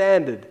of the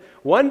standard,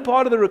 one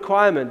part of the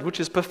requirement, which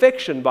is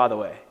perfection, by the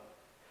way,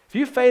 if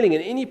you're failing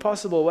in any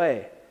possible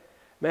way,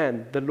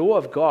 man, the law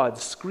of God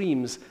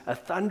screams a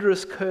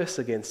thunderous curse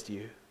against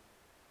you.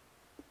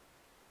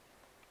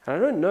 And I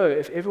don't know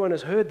if everyone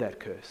has heard that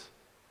curse,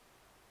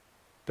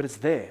 but it's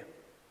there.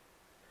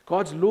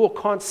 God's law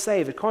can't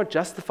save, it can't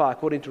justify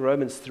according to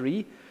Romans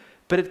 3,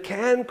 but it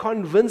can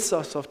convince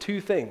us of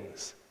 2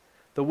 things.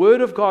 The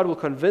Word of God will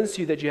convince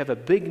you that you have a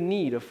big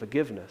need of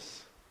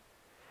forgiveness,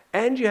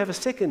 and you have a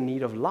second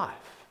need of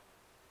life.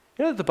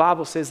 You know that the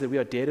Bible says that we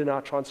are dead in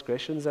our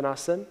transgressions and our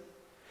sin?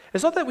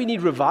 It's not that we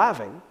need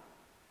reviving,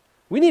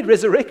 we need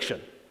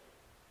resurrection.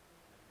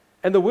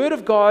 And the Word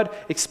of God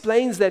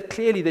explains that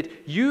clearly,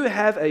 that you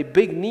have a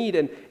big need,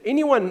 and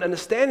anyone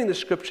understanding the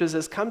Scriptures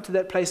has come to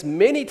that place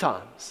many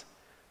times.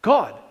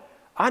 God,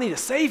 I need a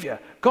Savior.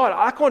 God,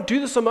 I can't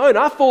do this on my own.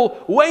 I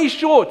fall way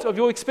short of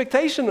your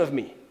expectation of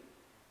me.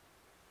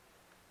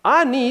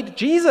 I need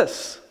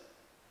Jesus.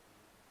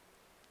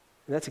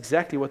 And that's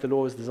exactly what the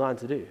law is designed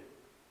to do.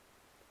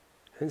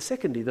 And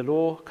secondly, the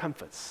law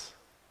comforts.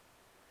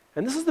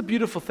 And this is the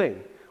beautiful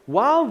thing.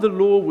 While the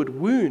law would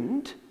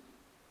wound,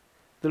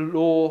 the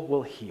law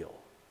will heal.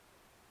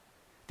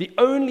 The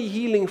only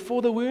healing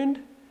for the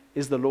wound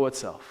is the law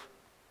itself,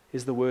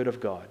 is the Word of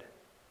God.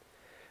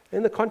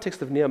 In the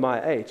context of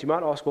Nehemiah 8, you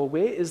might ask, well,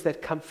 where is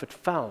that comfort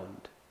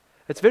found?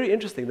 It's very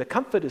interesting. The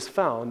comfort is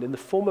found in the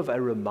form of a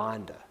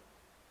reminder.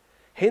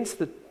 Hence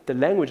the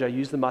language I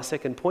used in my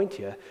second point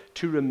here,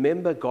 to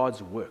remember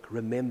God's work.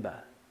 Remember.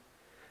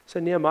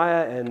 So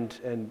Nehemiah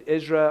and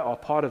Ezra are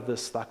part of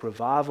this like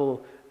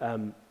revival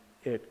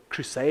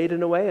crusade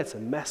in a way. It's a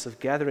massive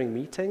gathering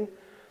meeting.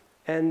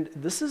 And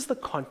this is the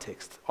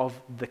context of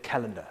the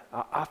calendar.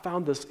 I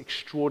found this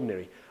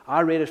extraordinary.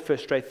 I read it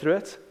first straight through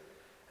it.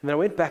 And then I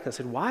went back and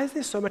said, why is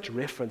there so much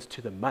reference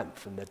to the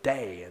month and the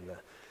day and the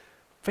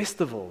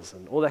festivals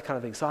and all that kind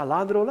of thing? So I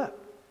lined it all up.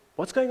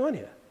 What's going on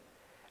here?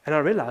 And I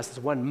realized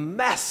there's one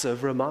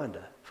massive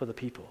reminder for the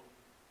people.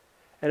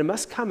 And it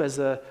must come as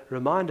a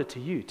reminder to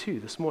you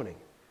too this morning.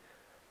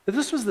 That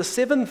this was the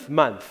 7th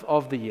month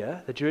of the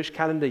year, the Jewish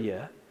calendar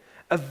year,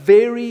 a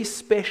very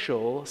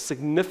special,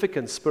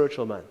 significant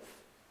spiritual month.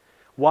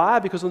 Why?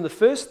 Because on the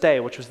first day,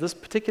 which was this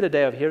particular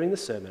day of hearing the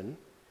sermon,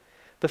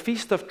 the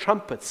Feast of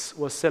Trumpets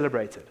was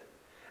celebrated.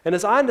 And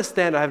as I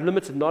understand, I have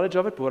limited knowledge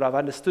of it, but what I've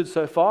understood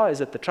so far is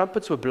that the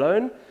trumpets were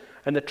blown,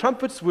 and the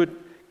trumpets would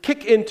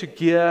kick into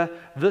gear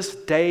this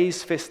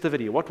day's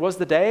festivity. What was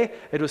the day?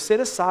 It was set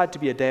aside to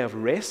be a day of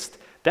rest.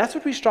 That's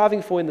what we're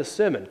striving for in the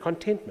sermon,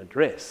 contentment,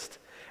 rest.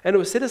 And it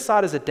was set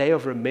aside as a day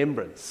of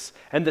remembrance.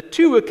 And the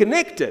two were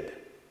connected.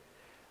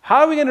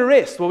 How are we going to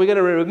rest? Well, we're going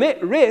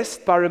to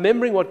rest by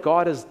remembering what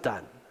God has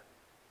done,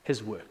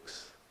 His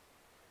works.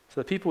 So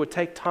the people would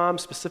take time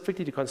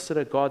specifically to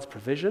consider God's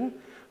provision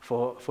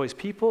for His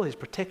people, His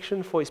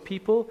protection for His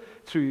people.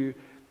 Through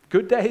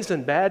good days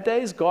and bad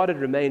days, God had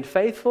remained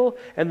faithful,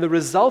 and the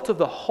result of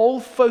the whole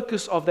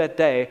focus of that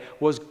day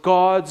was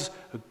God's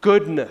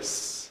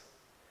goodness.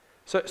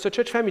 So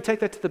church family,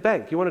 take that to the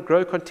bank. You want to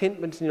grow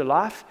contentment in your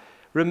life?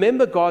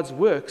 Remember God's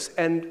works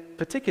and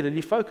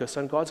particularly focus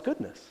on God's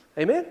goodness.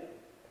 Amen?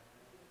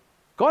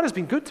 God has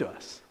been good to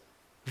us,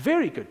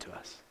 very good to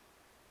us.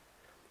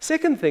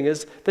 Second thing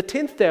is the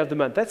 10th day of the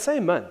month, that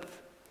same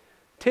month,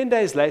 10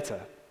 days later,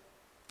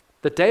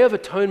 the Day of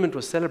Atonement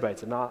was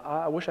celebrated. Now,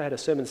 I wish I had a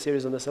sermon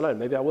series on this alone.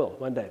 Maybe I will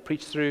one day,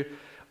 preach through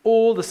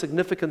all the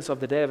significance of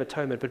the Day of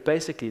Atonement. But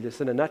basically,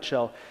 this in a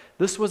nutshell,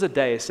 this was a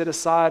day set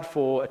aside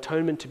for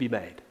atonement to be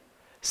made.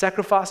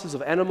 Sacrifices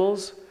of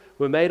animals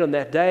were made on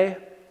that day.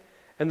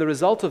 And the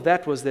result of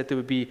that was that there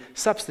would be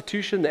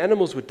substitution. The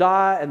animals would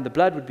die, and the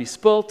blood would be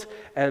spilt,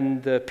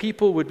 and the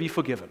people would be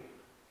forgiven.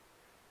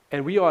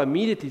 And we are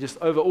immediately just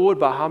overawed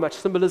by how much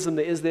symbolism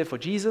there is there for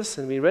Jesus.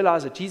 And we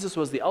realize that Jesus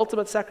was the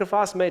ultimate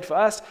sacrifice made for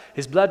us.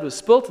 His blood was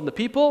spilt, and the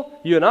people,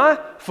 you and I,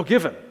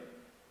 forgiven.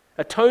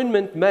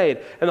 Atonement made.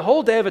 And the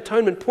whole Day of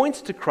Atonement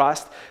points to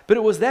Christ, but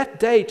it was that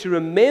day to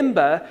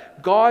remember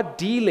God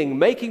dealing,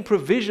 making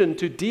provision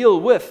to deal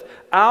with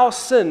our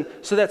sin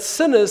so that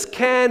sinners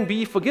can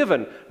be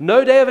forgiven.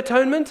 No Day of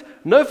Atonement,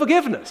 no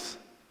forgiveness.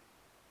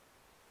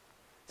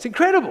 It's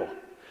incredible.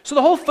 So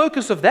the whole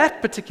focus of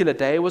that particular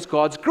day was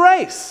God's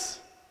grace.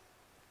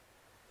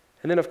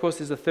 And then, of course,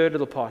 there's a third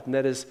little part, and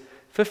that is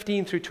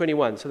 15 through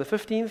 21. So the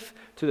 15th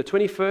to the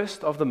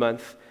 21st of the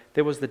month,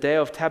 there was the Day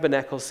of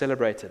Tabernacles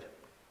celebrated,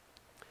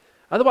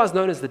 otherwise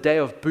known as the Day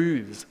of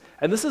Booths.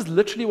 And this is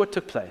literally what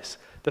took place.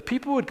 The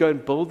people would go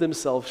and build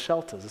themselves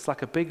shelters. It's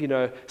like a big,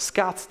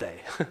 Scouts Day.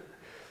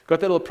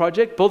 Got that little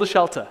project? Build a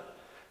shelter.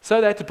 So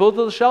they had to build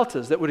little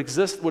shelters that would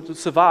exist, would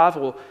survive,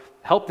 or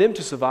help them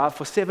to survive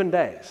for 7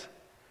 days.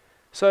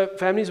 So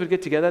families would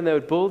get together and they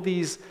would build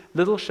these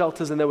little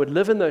shelters and they would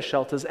live in those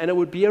shelters, and it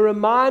would be a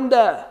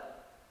reminder.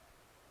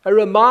 A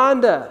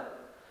reminder.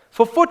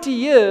 For 40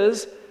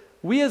 years,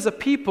 we as a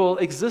people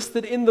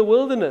existed in the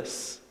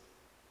wilderness.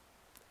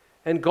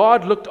 And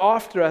God looked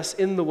after us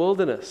in the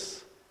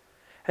wilderness.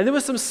 And there were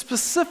some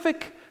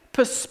specific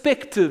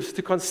perspectives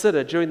to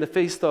consider during the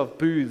Feast of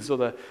Booths or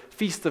the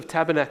Feast of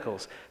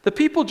Tabernacles. The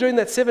people during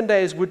that 7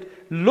 days would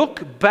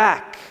look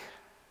back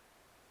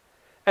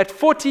at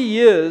 40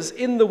 years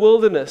in the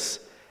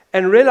wilderness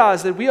and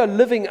realize that we are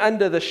living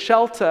under the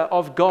shelter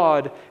of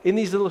God in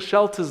these little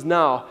shelters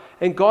now,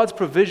 and God's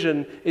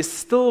provision is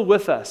still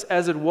with us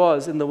as it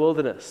was in the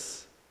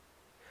wilderness.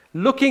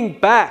 Looking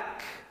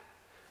back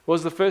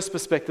was the first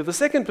perspective. The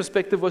second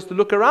perspective was to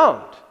look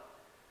around.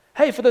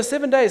 Hey, for those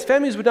 7 days,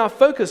 families would now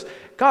focus.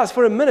 Guys,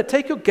 for a minute,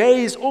 take your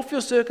gaze off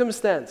your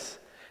circumstance.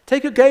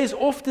 Take your gaze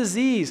off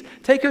disease.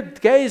 Take your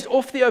gaze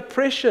off the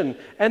oppression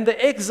and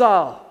the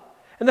exile.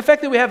 And the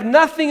fact that we have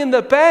nothing in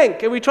the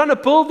bank and we're trying to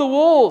build the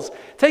walls.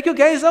 Take your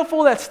gaze off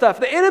all that stuff.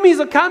 The enemies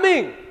are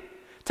coming.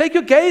 Take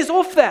your gaze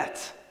off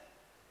that.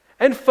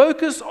 And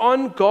focus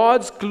on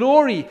God's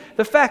glory.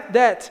 The fact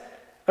that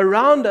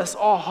around us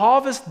are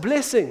harvest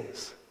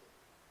blessings.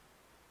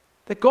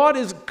 That God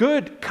is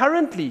good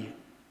currently.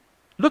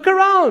 Look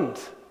around.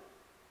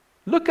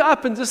 Look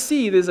up and just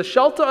see there's a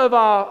shelter over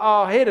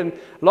our head. And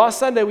last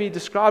Sunday we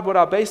described what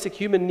our basic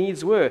human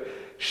needs were.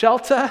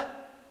 Shelter,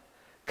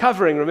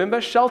 covering,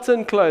 remember? Shelter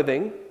and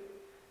clothing,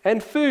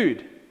 and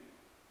food.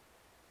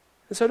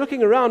 And so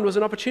looking around was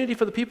an opportunity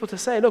for the people to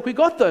say, look, we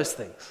got those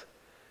things.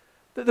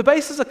 The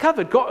bases are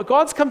covered.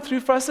 God's come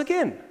through for us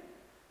again.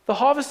 The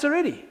harvest's are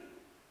ready.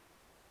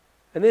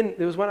 And then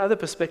there was one other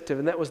perspective,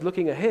 and that was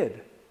looking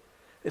ahead.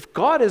 If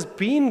God has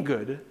been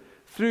good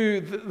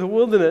through the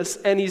wilderness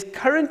and he's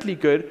currently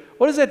good,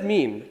 what does that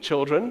mean,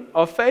 children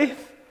of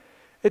faith?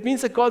 It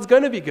means that God's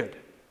going to be good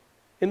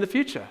in the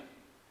future.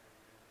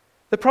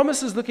 The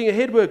promises looking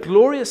ahead were a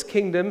glorious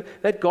kingdom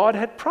that God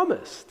had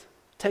promised.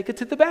 Take it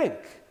to the bank.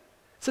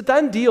 It's a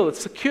done deal.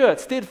 It's secure.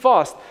 It's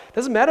steadfast. It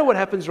doesn't matter what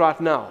happens right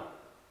now.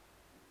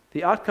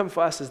 The outcome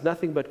for us is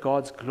nothing but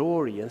God's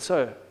glory. And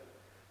so,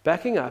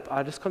 backing up,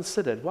 I just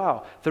considered,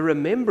 wow, the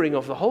remembering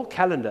of the whole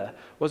calendar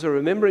was a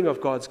remembering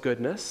of God's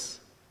goodness,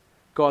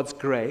 God's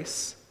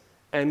grace,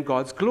 and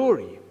God's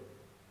glory.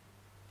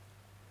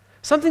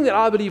 Something that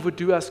I believe would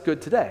do us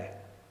good today.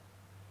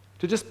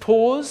 To just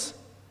pause,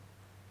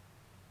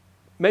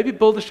 maybe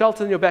build a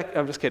shelter in your back.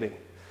 I'm just kidding.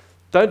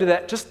 Don't do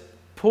that. Just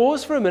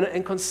pause for a minute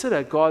and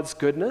consider God's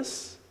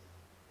goodness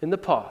in the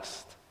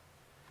past.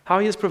 How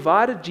he has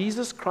provided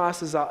Jesus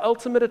Christ as our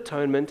ultimate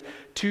atonement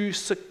to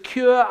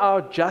secure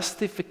our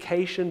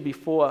justification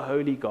before a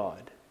holy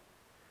God.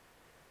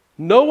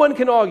 No one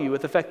can argue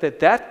with the fact that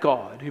that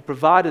God who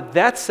provided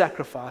that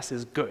sacrifice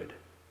is good.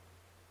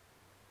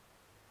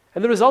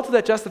 And the result of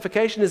that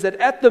justification is that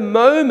at the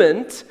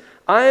moment,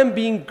 I am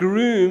being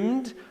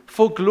groomed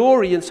for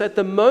glory. And so at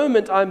the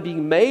moment, I'm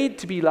being made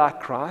to be like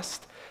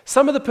Christ.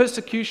 Some of the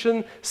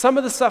persecution, some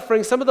of the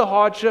suffering, some of the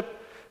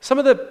hardship, some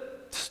of the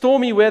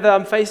stormy weather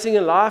I'm facing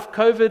in life,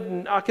 COVID,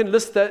 and I can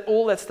list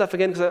all that stuff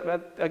again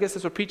because I guess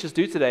that's what preachers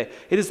do today.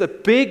 It is the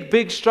big,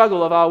 big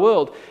struggle of our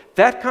world.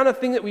 That kind of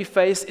thing that we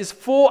face is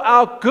for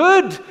our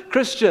good,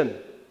 Christian.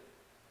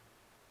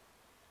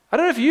 I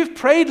don't know if you've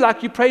prayed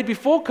like you prayed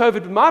before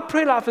COVID, but my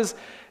prayer life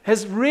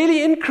has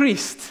really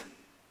increased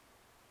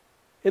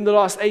in the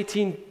last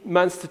 18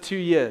 months to 2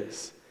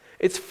 years.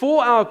 It's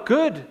for our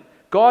good.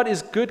 God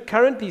is good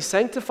currently,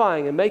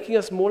 sanctifying and making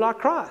us more like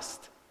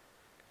Christ.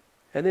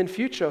 And then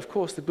future, of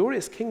course, the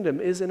glorious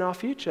kingdom is in our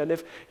future. And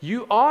if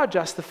you are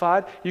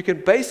justified, you can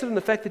base it on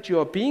the fact that you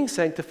are being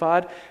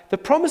sanctified. The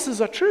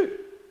promises are true.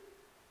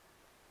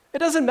 It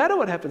doesn't matter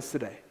what happens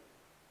today.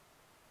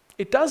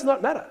 It does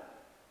not matter.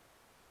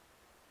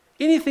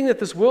 Anything that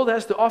this world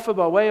has to offer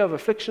by way of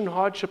affliction,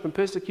 hardship, and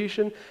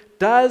persecution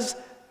does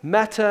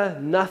matter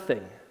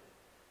nothing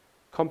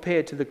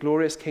compared to the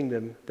glorious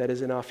kingdom that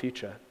is in our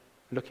future,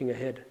 looking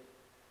ahead.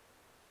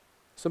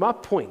 So my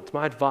point,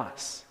 my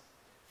advice,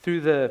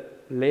 through the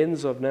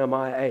lens of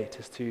Nehemiah 8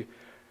 is to,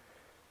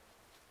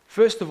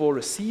 first of all,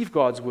 receive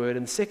God's word,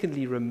 and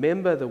secondly,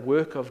 remember the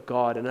work of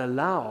God and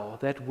allow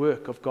that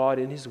work of God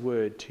in his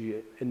word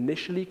to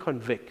initially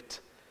convict,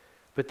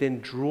 but then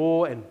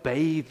draw and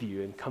bathe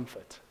you in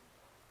comfort.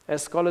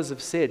 As scholars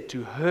have said,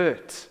 to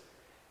hurt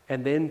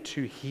and then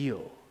to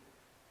heal,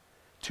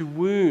 to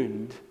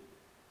wound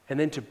and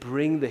then to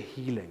bring the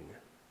healing.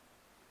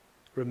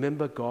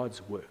 Remember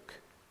God's work.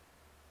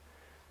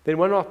 Then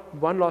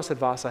one last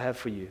advice I have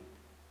for you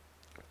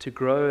to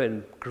grow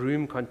and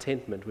groom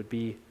contentment would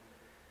be,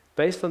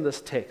 based on this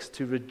text,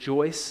 to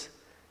rejoice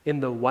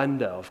in the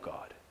wonder of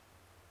God.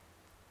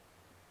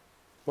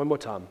 One more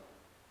time.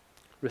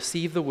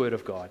 Receive the word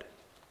of God.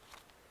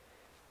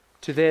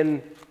 To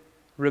then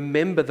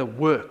remember the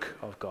work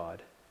of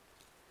God.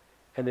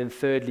 And then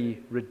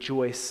thirdly,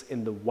 rejoice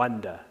in the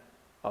wonder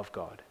of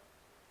God.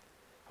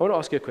 I want to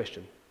ask you a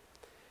question.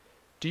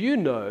 Do you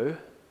know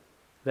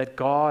that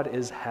God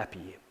is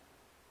happy?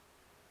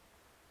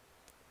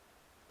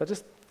 Now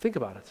just think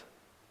about it.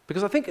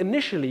 Because I think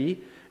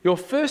initially, your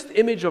first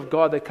image of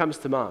God that comes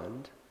to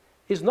mind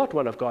is not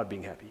one of God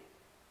being happy.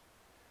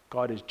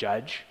 God is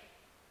judge,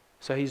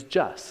 so he's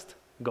just.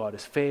 God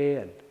is fair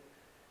and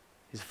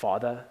he's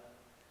father.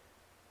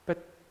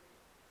 But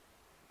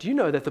do you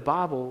know that the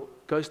Bible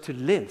goes to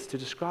lengths to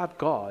describe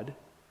God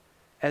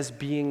as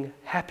being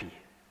happy?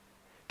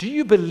 Do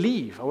you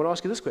believe? I want to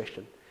ask you this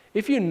question.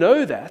 If you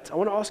know that, I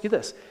want to ask you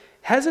this.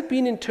 Has it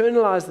been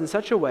internalized in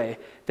such a way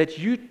that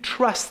you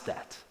trust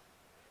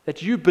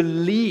that you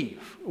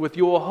believe with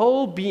your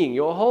whole being,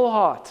 your whole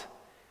heart?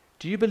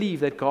 Do you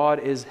believe that God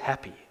is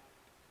happy?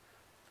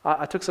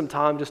 I took some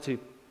time just to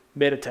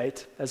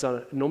meditate, as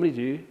I normally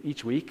do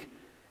each week,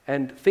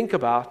 and think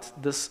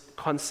about this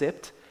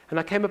concept, and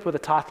I came up with a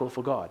title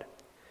for God.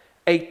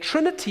 A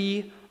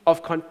Trinity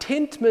of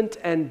contentment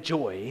and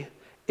joy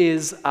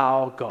is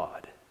our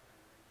God.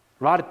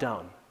 Write it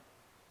down,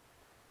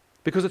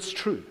 because it's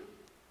true.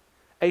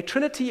 A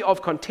trinity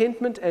of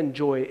contentment and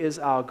joy is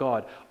our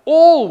God,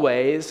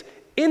 always,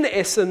 in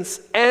essence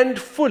and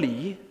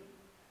fully,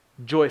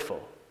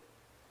 joyful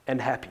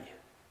and happy.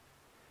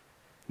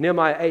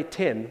 Nehemiah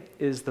 8:10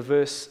 is the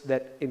verse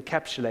that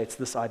encapsulates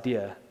this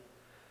idea.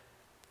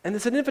 And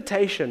it's an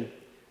invitation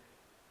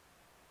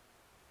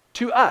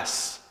to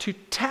us to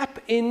tap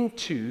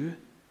into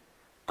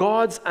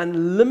God's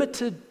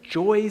unlimited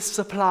joy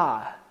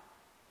supply.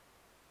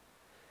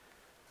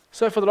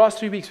 So for the last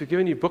 3 weeks, we've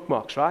given you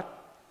bookmarks, right?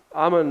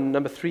 I'm on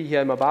number 3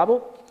 here in my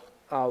Bible.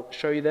 I'll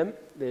show you them.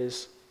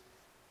 There's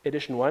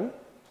edition 1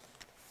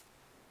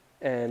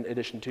 and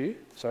edition 2.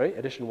 Sorry,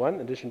 edition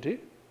 1, edition 2.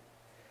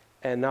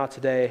 And now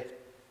today,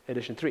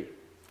 edition 3.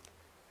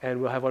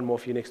 and we'll have one more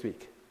for you next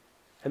week.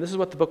 And this is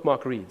what the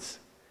bookmark reads.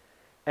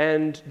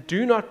 And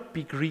do not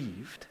be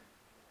grieved,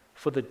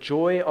 for the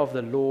joy of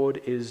the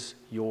Lord is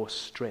your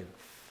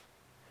strength.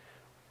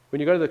 When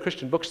you go to the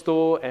Christian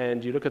bookstore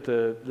and you look at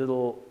the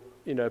little,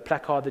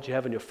 placard that you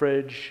have in your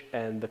fridge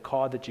and the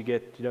card that you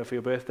get, for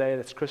your birthday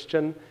that's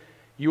Christian,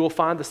 you will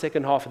find the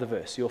second half of the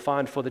verse. You'll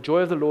find, for the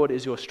joy of the Lord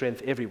is your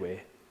strength everywhere.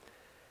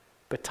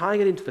 But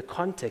tying it into the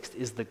context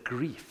is the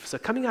grief. So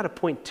coming out of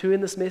point 2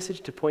 in this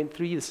message to point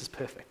 3, this is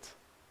perfect.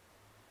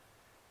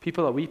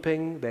 People are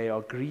weeping, they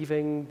are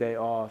grieving, they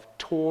are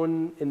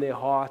torn in their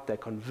heart, they're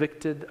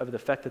convicted over the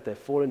fact that they've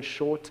fallen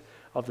short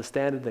of the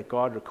standard that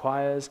God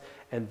requires,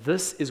 and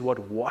this is what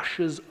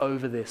washes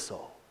over their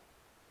soul.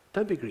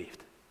 Don't be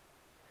grieved,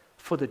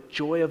 for the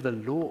joy of the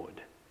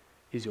Lord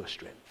is your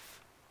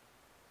strength.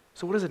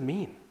 So what does it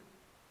mean?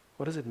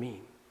 What does it mean?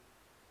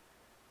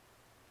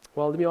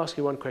 Well, let me ask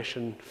you one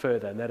question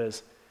further, and that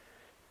is,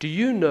 do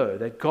you know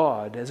that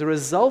God, as a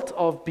result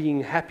of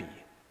being happy,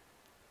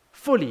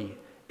 fully,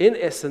 in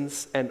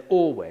essence and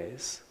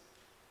always,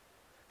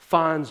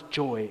 finds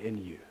joy in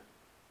you?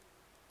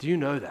 Do you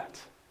know that?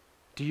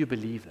 Do you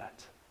believe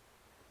that?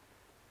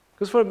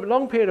 Because for a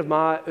long period of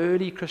my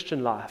early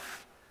Christian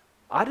life,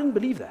 I didn't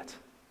believe that.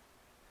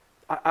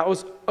 I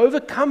was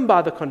overcome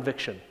by the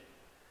conviction.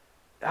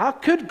 How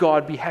could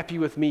God be happy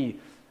with me?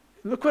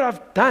 Look what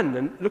I've done,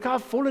 and look how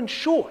I've fallen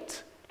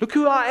short. Look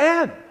who I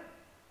am.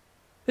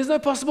 There's no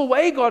possible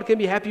way God can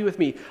be happy with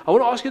me. I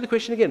want to ask you the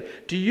question again.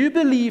 Do you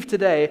believe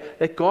today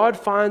that God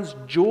finds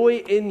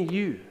joy in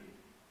you?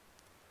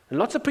 And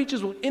lots of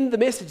preachers will end the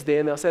message there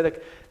and they'll say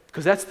that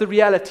because that's the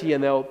reality,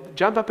 and they'll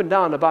jump up and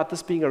down about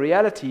this being a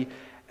reality.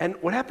 And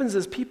what happens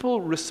is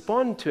people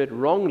respond to it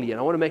wrongly, and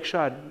I want to make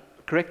sure I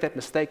correct that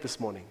mistake this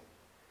morning.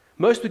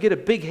 Most would get a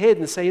big head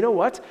and say, you know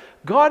what?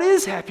 God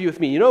is happy with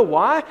me. You know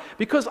why?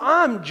 Because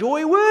I'm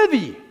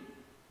joy-worthy.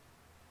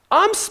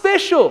 I'm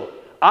special.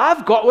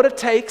 I've got what it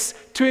takes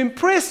to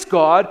impress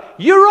God.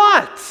 You're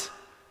right.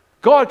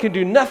 God can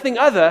do nothing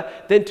other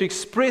than to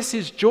express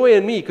His joy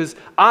in me because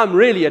I'm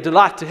really a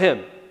delight to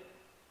Him.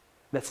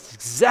 That's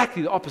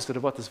exactly the opposite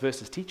of what this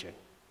verse is teaching.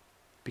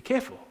 Be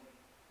careful.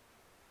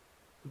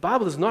 The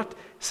Bible is not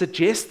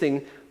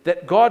suggesting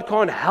that God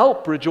can't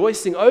help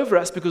rejoicing over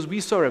us because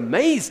we're so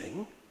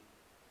amazing.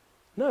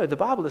 No, the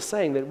Bible is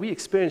saying that we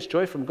experience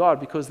joy from God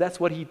because that's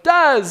what He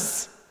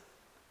does.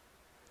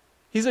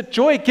 He's a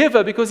joy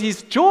giver because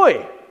He's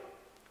joy.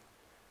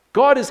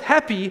 God is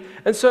happy,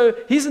 and so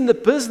He's in the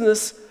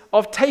business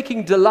of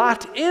taking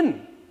delight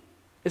in.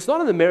 It's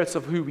not in the merits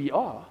of who we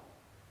are,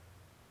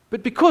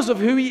 but because of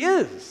who He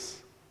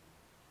is.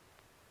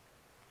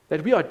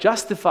 That we are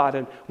justified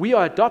and we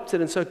are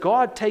adopted, and so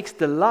God takes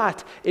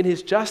delight in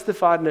His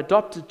justified and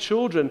adopted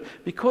children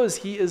because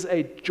He is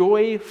a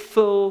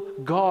joyful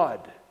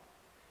God.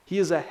 He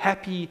is a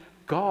happy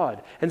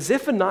God. And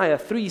Zephaniah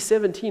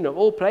 3:17 of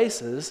all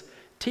places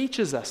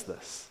teaches us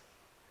this.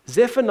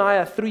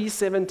 Zephaniah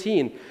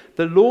 3:17,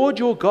 the Lord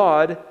your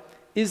God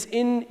is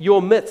in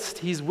your midst.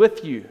 He's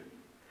with you.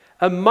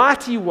 A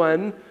mighty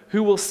one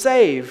who will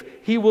save.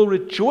 He will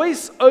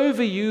rejoice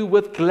over you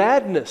with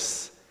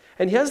gladness.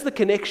 And here's the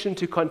connection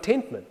to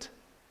contentment.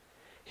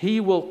 He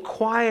will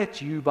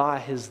quiet you by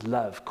His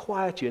love.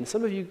 Quiet you. And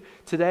some of you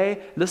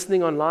today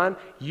listening online,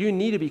 you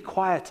need to be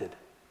quieted.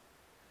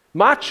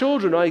 My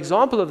children are an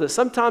example of this.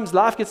 Sometimes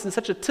life gets in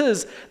such a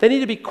tiz, they need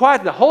to be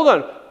quiet. Now, hold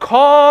on,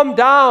 calm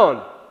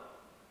down.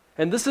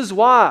 And this is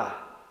why.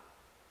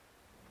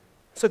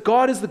 So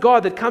God is the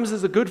God that comes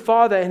as a good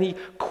father and He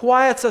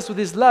quiets us with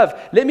His love.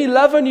 Let me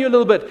love on you a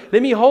little bit.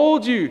 Let me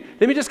hold you.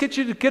 Let me just get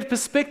you to get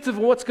perspective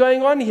on what's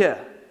going on here.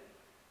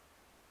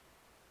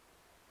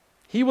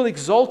 He will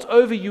exalt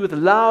over you with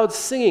loud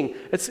singing.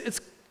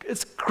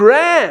 It's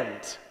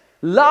grand,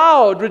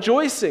 loud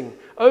rejoicing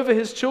over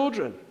His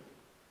children.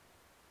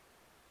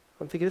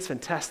 I'm thinking it's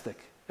fantastic.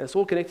 And it's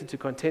all connected to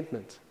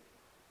contentment.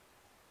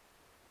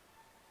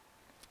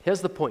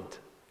 Here's the point.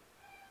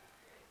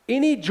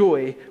 Any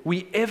joy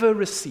we ever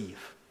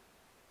receive,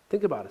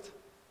 think about it.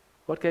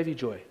 What gave you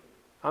joy?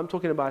 I'm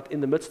talking about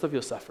in the midst of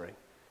your suffering,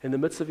 in the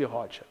midst of your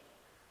hardship.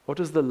 What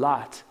was the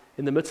light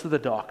in the midst of the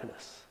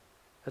darkness?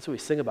 That's what we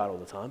sing about all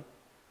the time.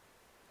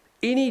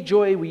 Any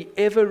joy we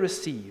ever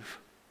receive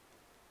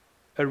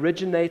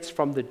originates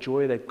from the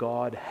joy that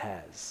God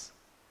has.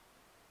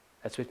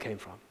 That's where it came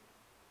from.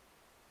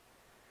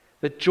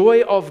 The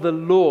joy of the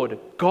Lord,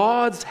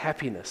 God's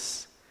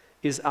happiness,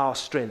 is our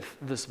strength,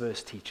 this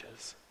verse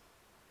teaches.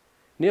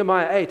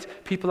 Nehemiah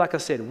 8, people, like I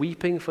said,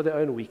 weeping for their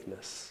own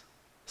weakness.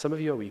 Some of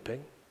you are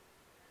weeping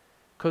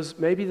because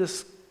maybe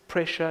this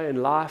pressure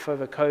in life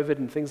over COVID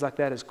and things like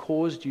that has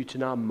caused you to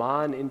now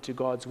mine into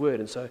God's word.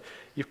 And so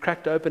you've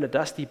cracked open a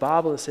dusty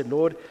Bible and said,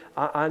 Lord,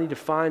 I need to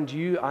find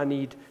you. I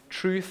need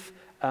truth.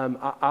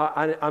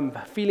 I'm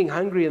feeling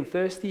hungry and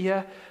thirsty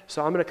here,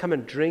 so I'm going to come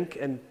and drink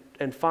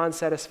and find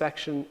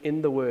satisfaction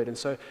in the Word. And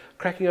so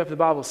cracking open the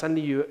Bible,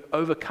 suddenly you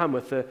overcome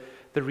with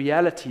the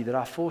reality that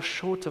I fall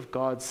short of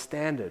God's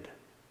standard.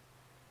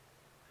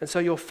 And so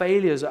your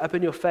failures are up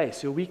in your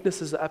face, your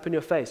weaknesses are up in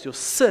your face, your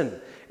sin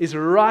is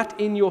right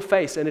in your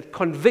face, and it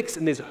convicts,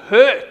 and there's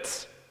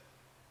hurt.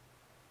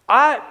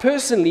 I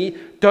personally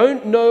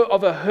don't know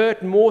of a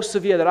hurt more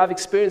severe that I've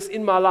experienced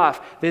in my life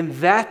than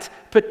that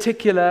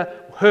particular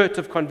hurt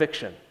of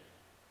conviction.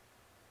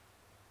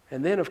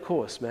 And then, of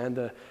course, man,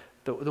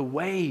 the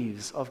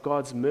waves of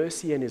God's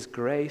mercy and His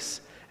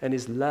grace and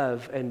His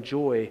love and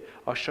joy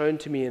are shown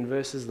to me in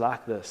verses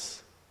like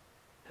this,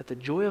 that the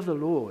joy of the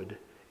Lord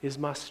is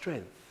my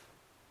strength.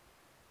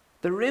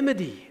 The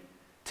remedy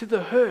to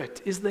the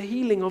hurt is the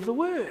healing of the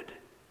Word.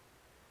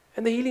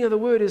 And the healing of the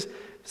Word is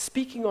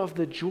speaking of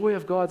the joy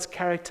of God's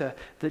character.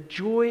 The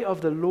joy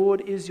of the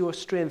Lord is your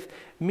strength.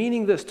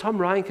 Meaning this, Tom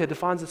Reinke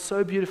defines it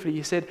so beautifully.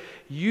 He said,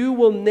 you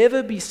will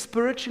never be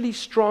spiritually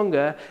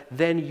stronger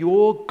than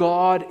your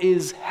God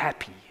is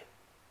happy.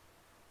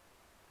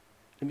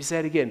 Let me say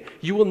it again.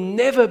 You will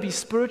never be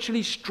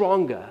spiritually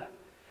stronger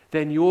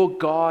than your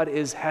God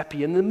is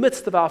happy. In the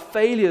midst of our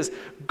failures,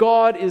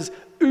 God is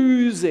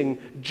oozing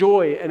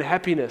joy and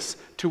happiness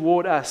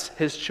toward us,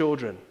 His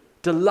children,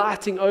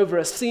 delighting over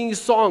us, singing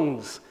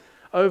songs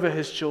over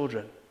His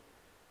children.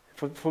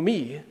 For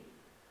me,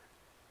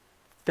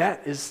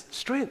 that is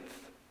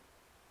strength.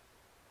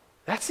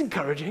 That's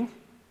encouraging.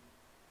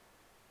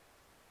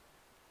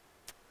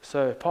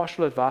 So,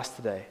 partial advice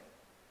today.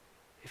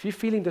 If you're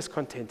feeling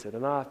discontented,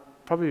 and I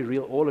probably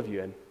reel all of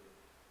you in,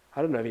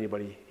 I don't know of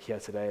anybody here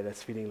today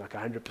that's feeling like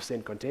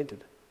 100%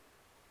 contented.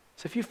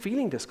 So if you're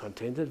feeling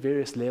discontented at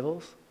various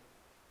levels,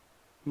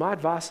 my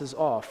advices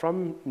are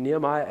from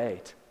Nehemiah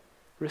 8,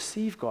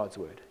 receive God's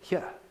word.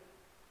 Here,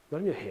 not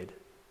in your head.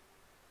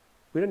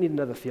 We don't need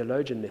another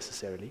theologian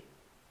necessarily.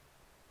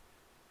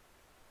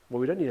 Well,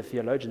 we don't need a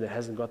theologian that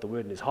hasn't got the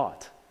word in his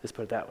heart. Let's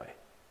put it that way.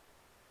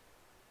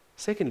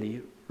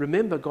 Secondly,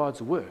 remember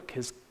God's work,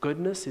 His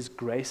goodness, His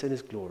grace, and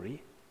His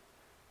glory,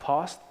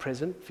 past,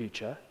 present,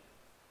 future,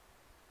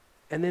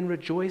 and then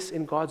rejoice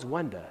in God's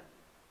wonder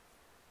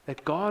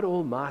that God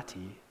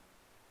Almighty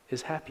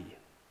is happy.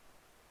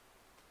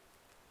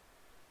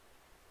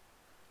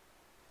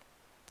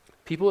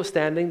 People are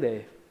standing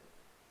there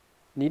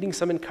needing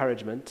some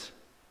encouragement.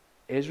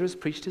 Ezra's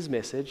preached his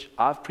message.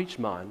 I've preached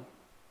mine.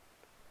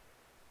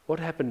 What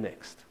happened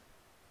next?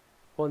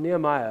 Well,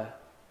 Nehemiah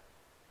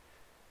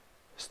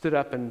stood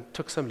up and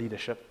took some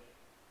leadership,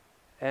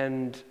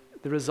 and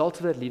the result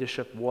of that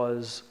leadership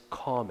was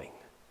calming.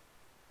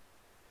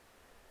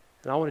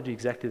 And I want to do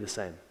exactly the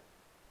same.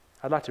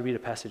 I'd like to read a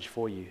passage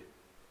for you.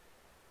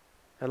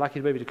 I'd like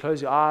you maybe to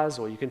close your eyes,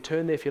 or you can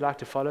turn there if you'd like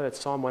to follow. It's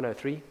Psalm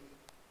 103.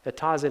 It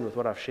ties in with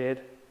what I've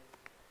shared.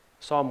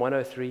 Psalm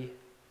 103.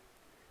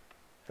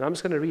 And I'm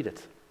just going to read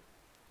it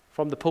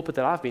from the pulpit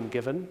that I've been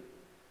given,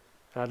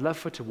 and I'd love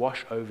for it to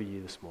wash over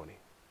you this morning.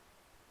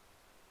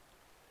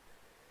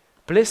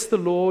 Bless the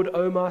Lord,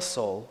 O my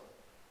soul,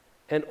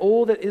 and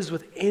all that is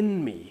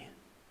within me.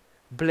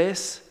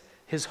 Bless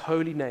His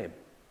holy name.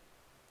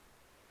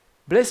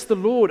 Bless the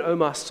Lord, O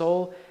my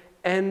soul,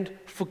 and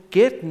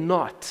forget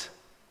not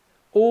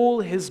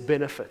all His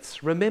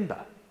benefits.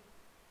 Remember.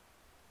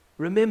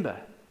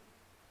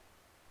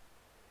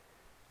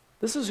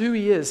 This is who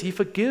He is. He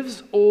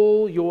forgives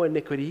all your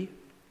iniquity.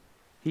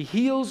 He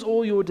heals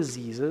all your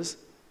diseases.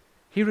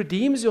 He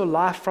redeems your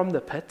life from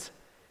the pit.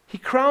 He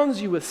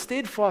crowns you with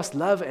steadfast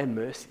love and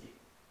mercy.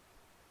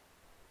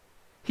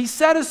 He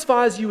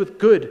satisfies you with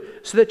good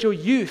so that your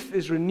youth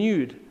is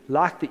renewed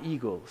like the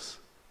eagles.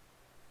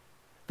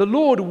 The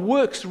Lord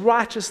works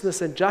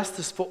righteousness and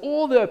justice for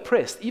all the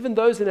oppressed, even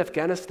those in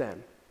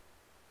Afghanistan.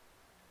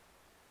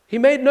 He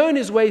made known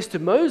His ways to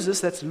Moses,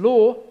 that's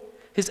law,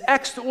 His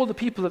acts to all the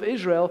people of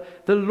Israel.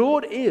 The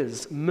Lord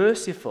is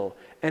merciful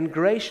and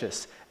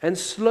gracious and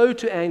slow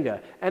to anger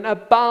and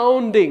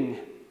abounding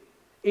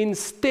in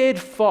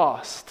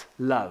steadfast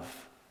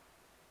love.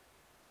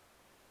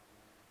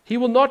 He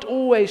will not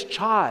always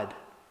chide.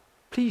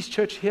 Please,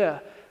 church,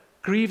 here,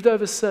 grieved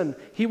over sin.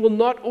 He will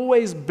not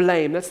always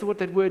blame. That's what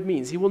that word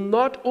means. He will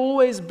not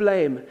always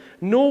blame,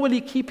 nor will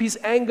He keep His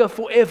anger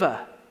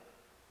forever.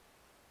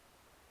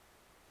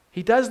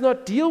 He does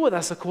not deal with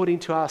us according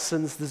to our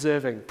sins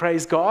deserving.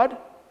 Praise God.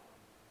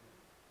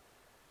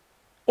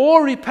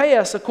 Or repay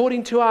us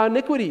according to our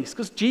iniquities,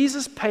 because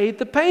Jesus paid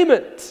the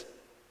payment.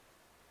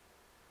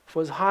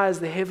 For as high as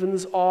the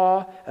heavens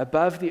are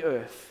above the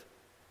earth,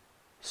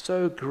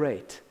 so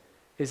great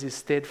is His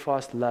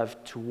steadfast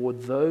love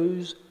toward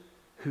those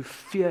who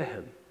fear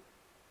Him.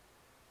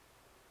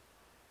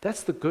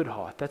 That's the good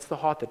heart. That's the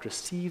heart that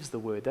receives the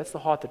word. That's the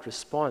heart that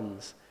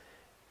responds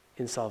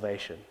in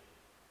salvation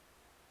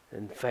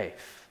and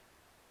faith.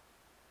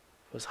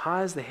 For as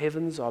high as the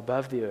heavens are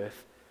above the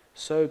earth,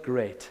 so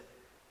great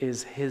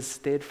is His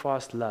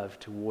steadfast love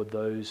toward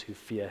those who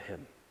fear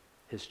Him,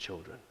 His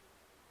children.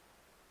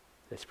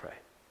 Let's pray.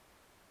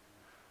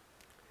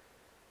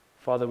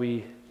 Father,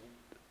 we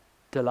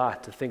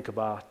delight to think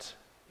about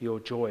your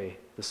joy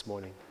this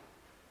morning.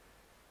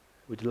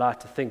 We delight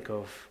to think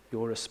of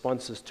your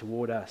responses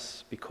toward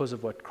us because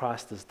of what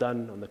Christ has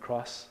done on the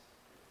cross.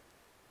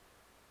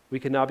 We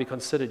can now be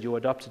considered your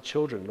adopted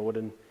children, Lord,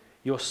 and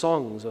Your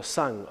songs are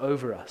sung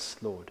over us,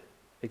 Lord,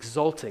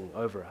 exalting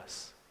over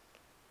us.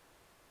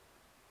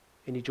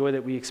 Any joy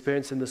that we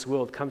experience in this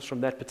world comes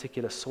from that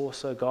particular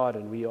source, oh God,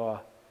 and we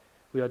are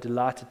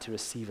delighted to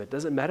receive it. It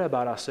doesn't matter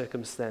about our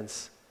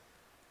circumstance,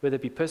 whether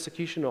it be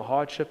persecution or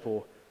hardship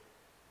or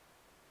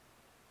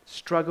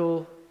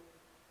struggle,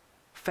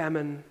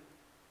 famine,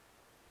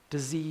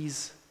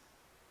 disease,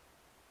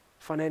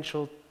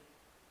 financial,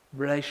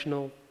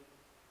 relational,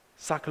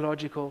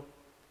 psychological.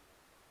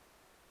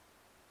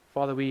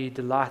 Father, we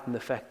delight in the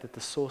fact that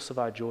the source of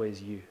our joy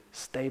is you,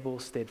 stable,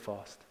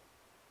 steadfast.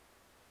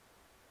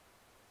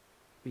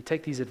 We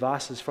take these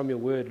advices from your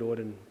word, Lord,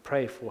 and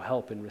pray for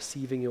help in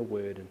receiving your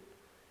word and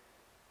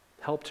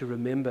help to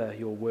remember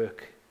your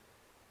work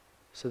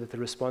so that the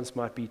response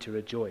might be to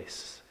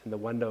rejoice in the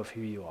wonder of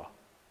who you are.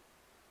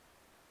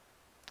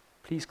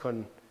 Please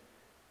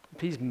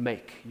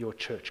make your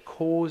church,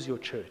 cause your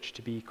church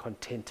to be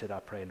contented,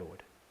 I pray,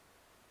 Lord.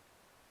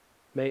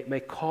 May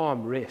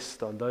calm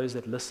rest on those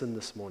that listen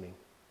this morning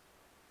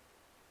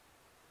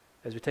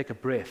as we take a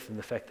breath in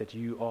the fact that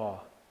you are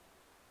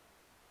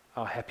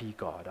our happy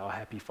God, our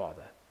happy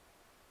Father.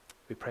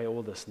 We pray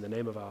all this in the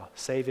name of our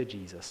Savior,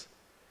 Jesus.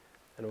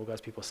 And all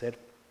God's people said,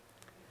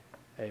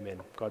 amen.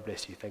 God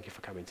bless you. Thank you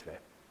for coming today.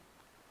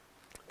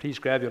 Please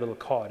grab your little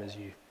card as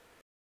you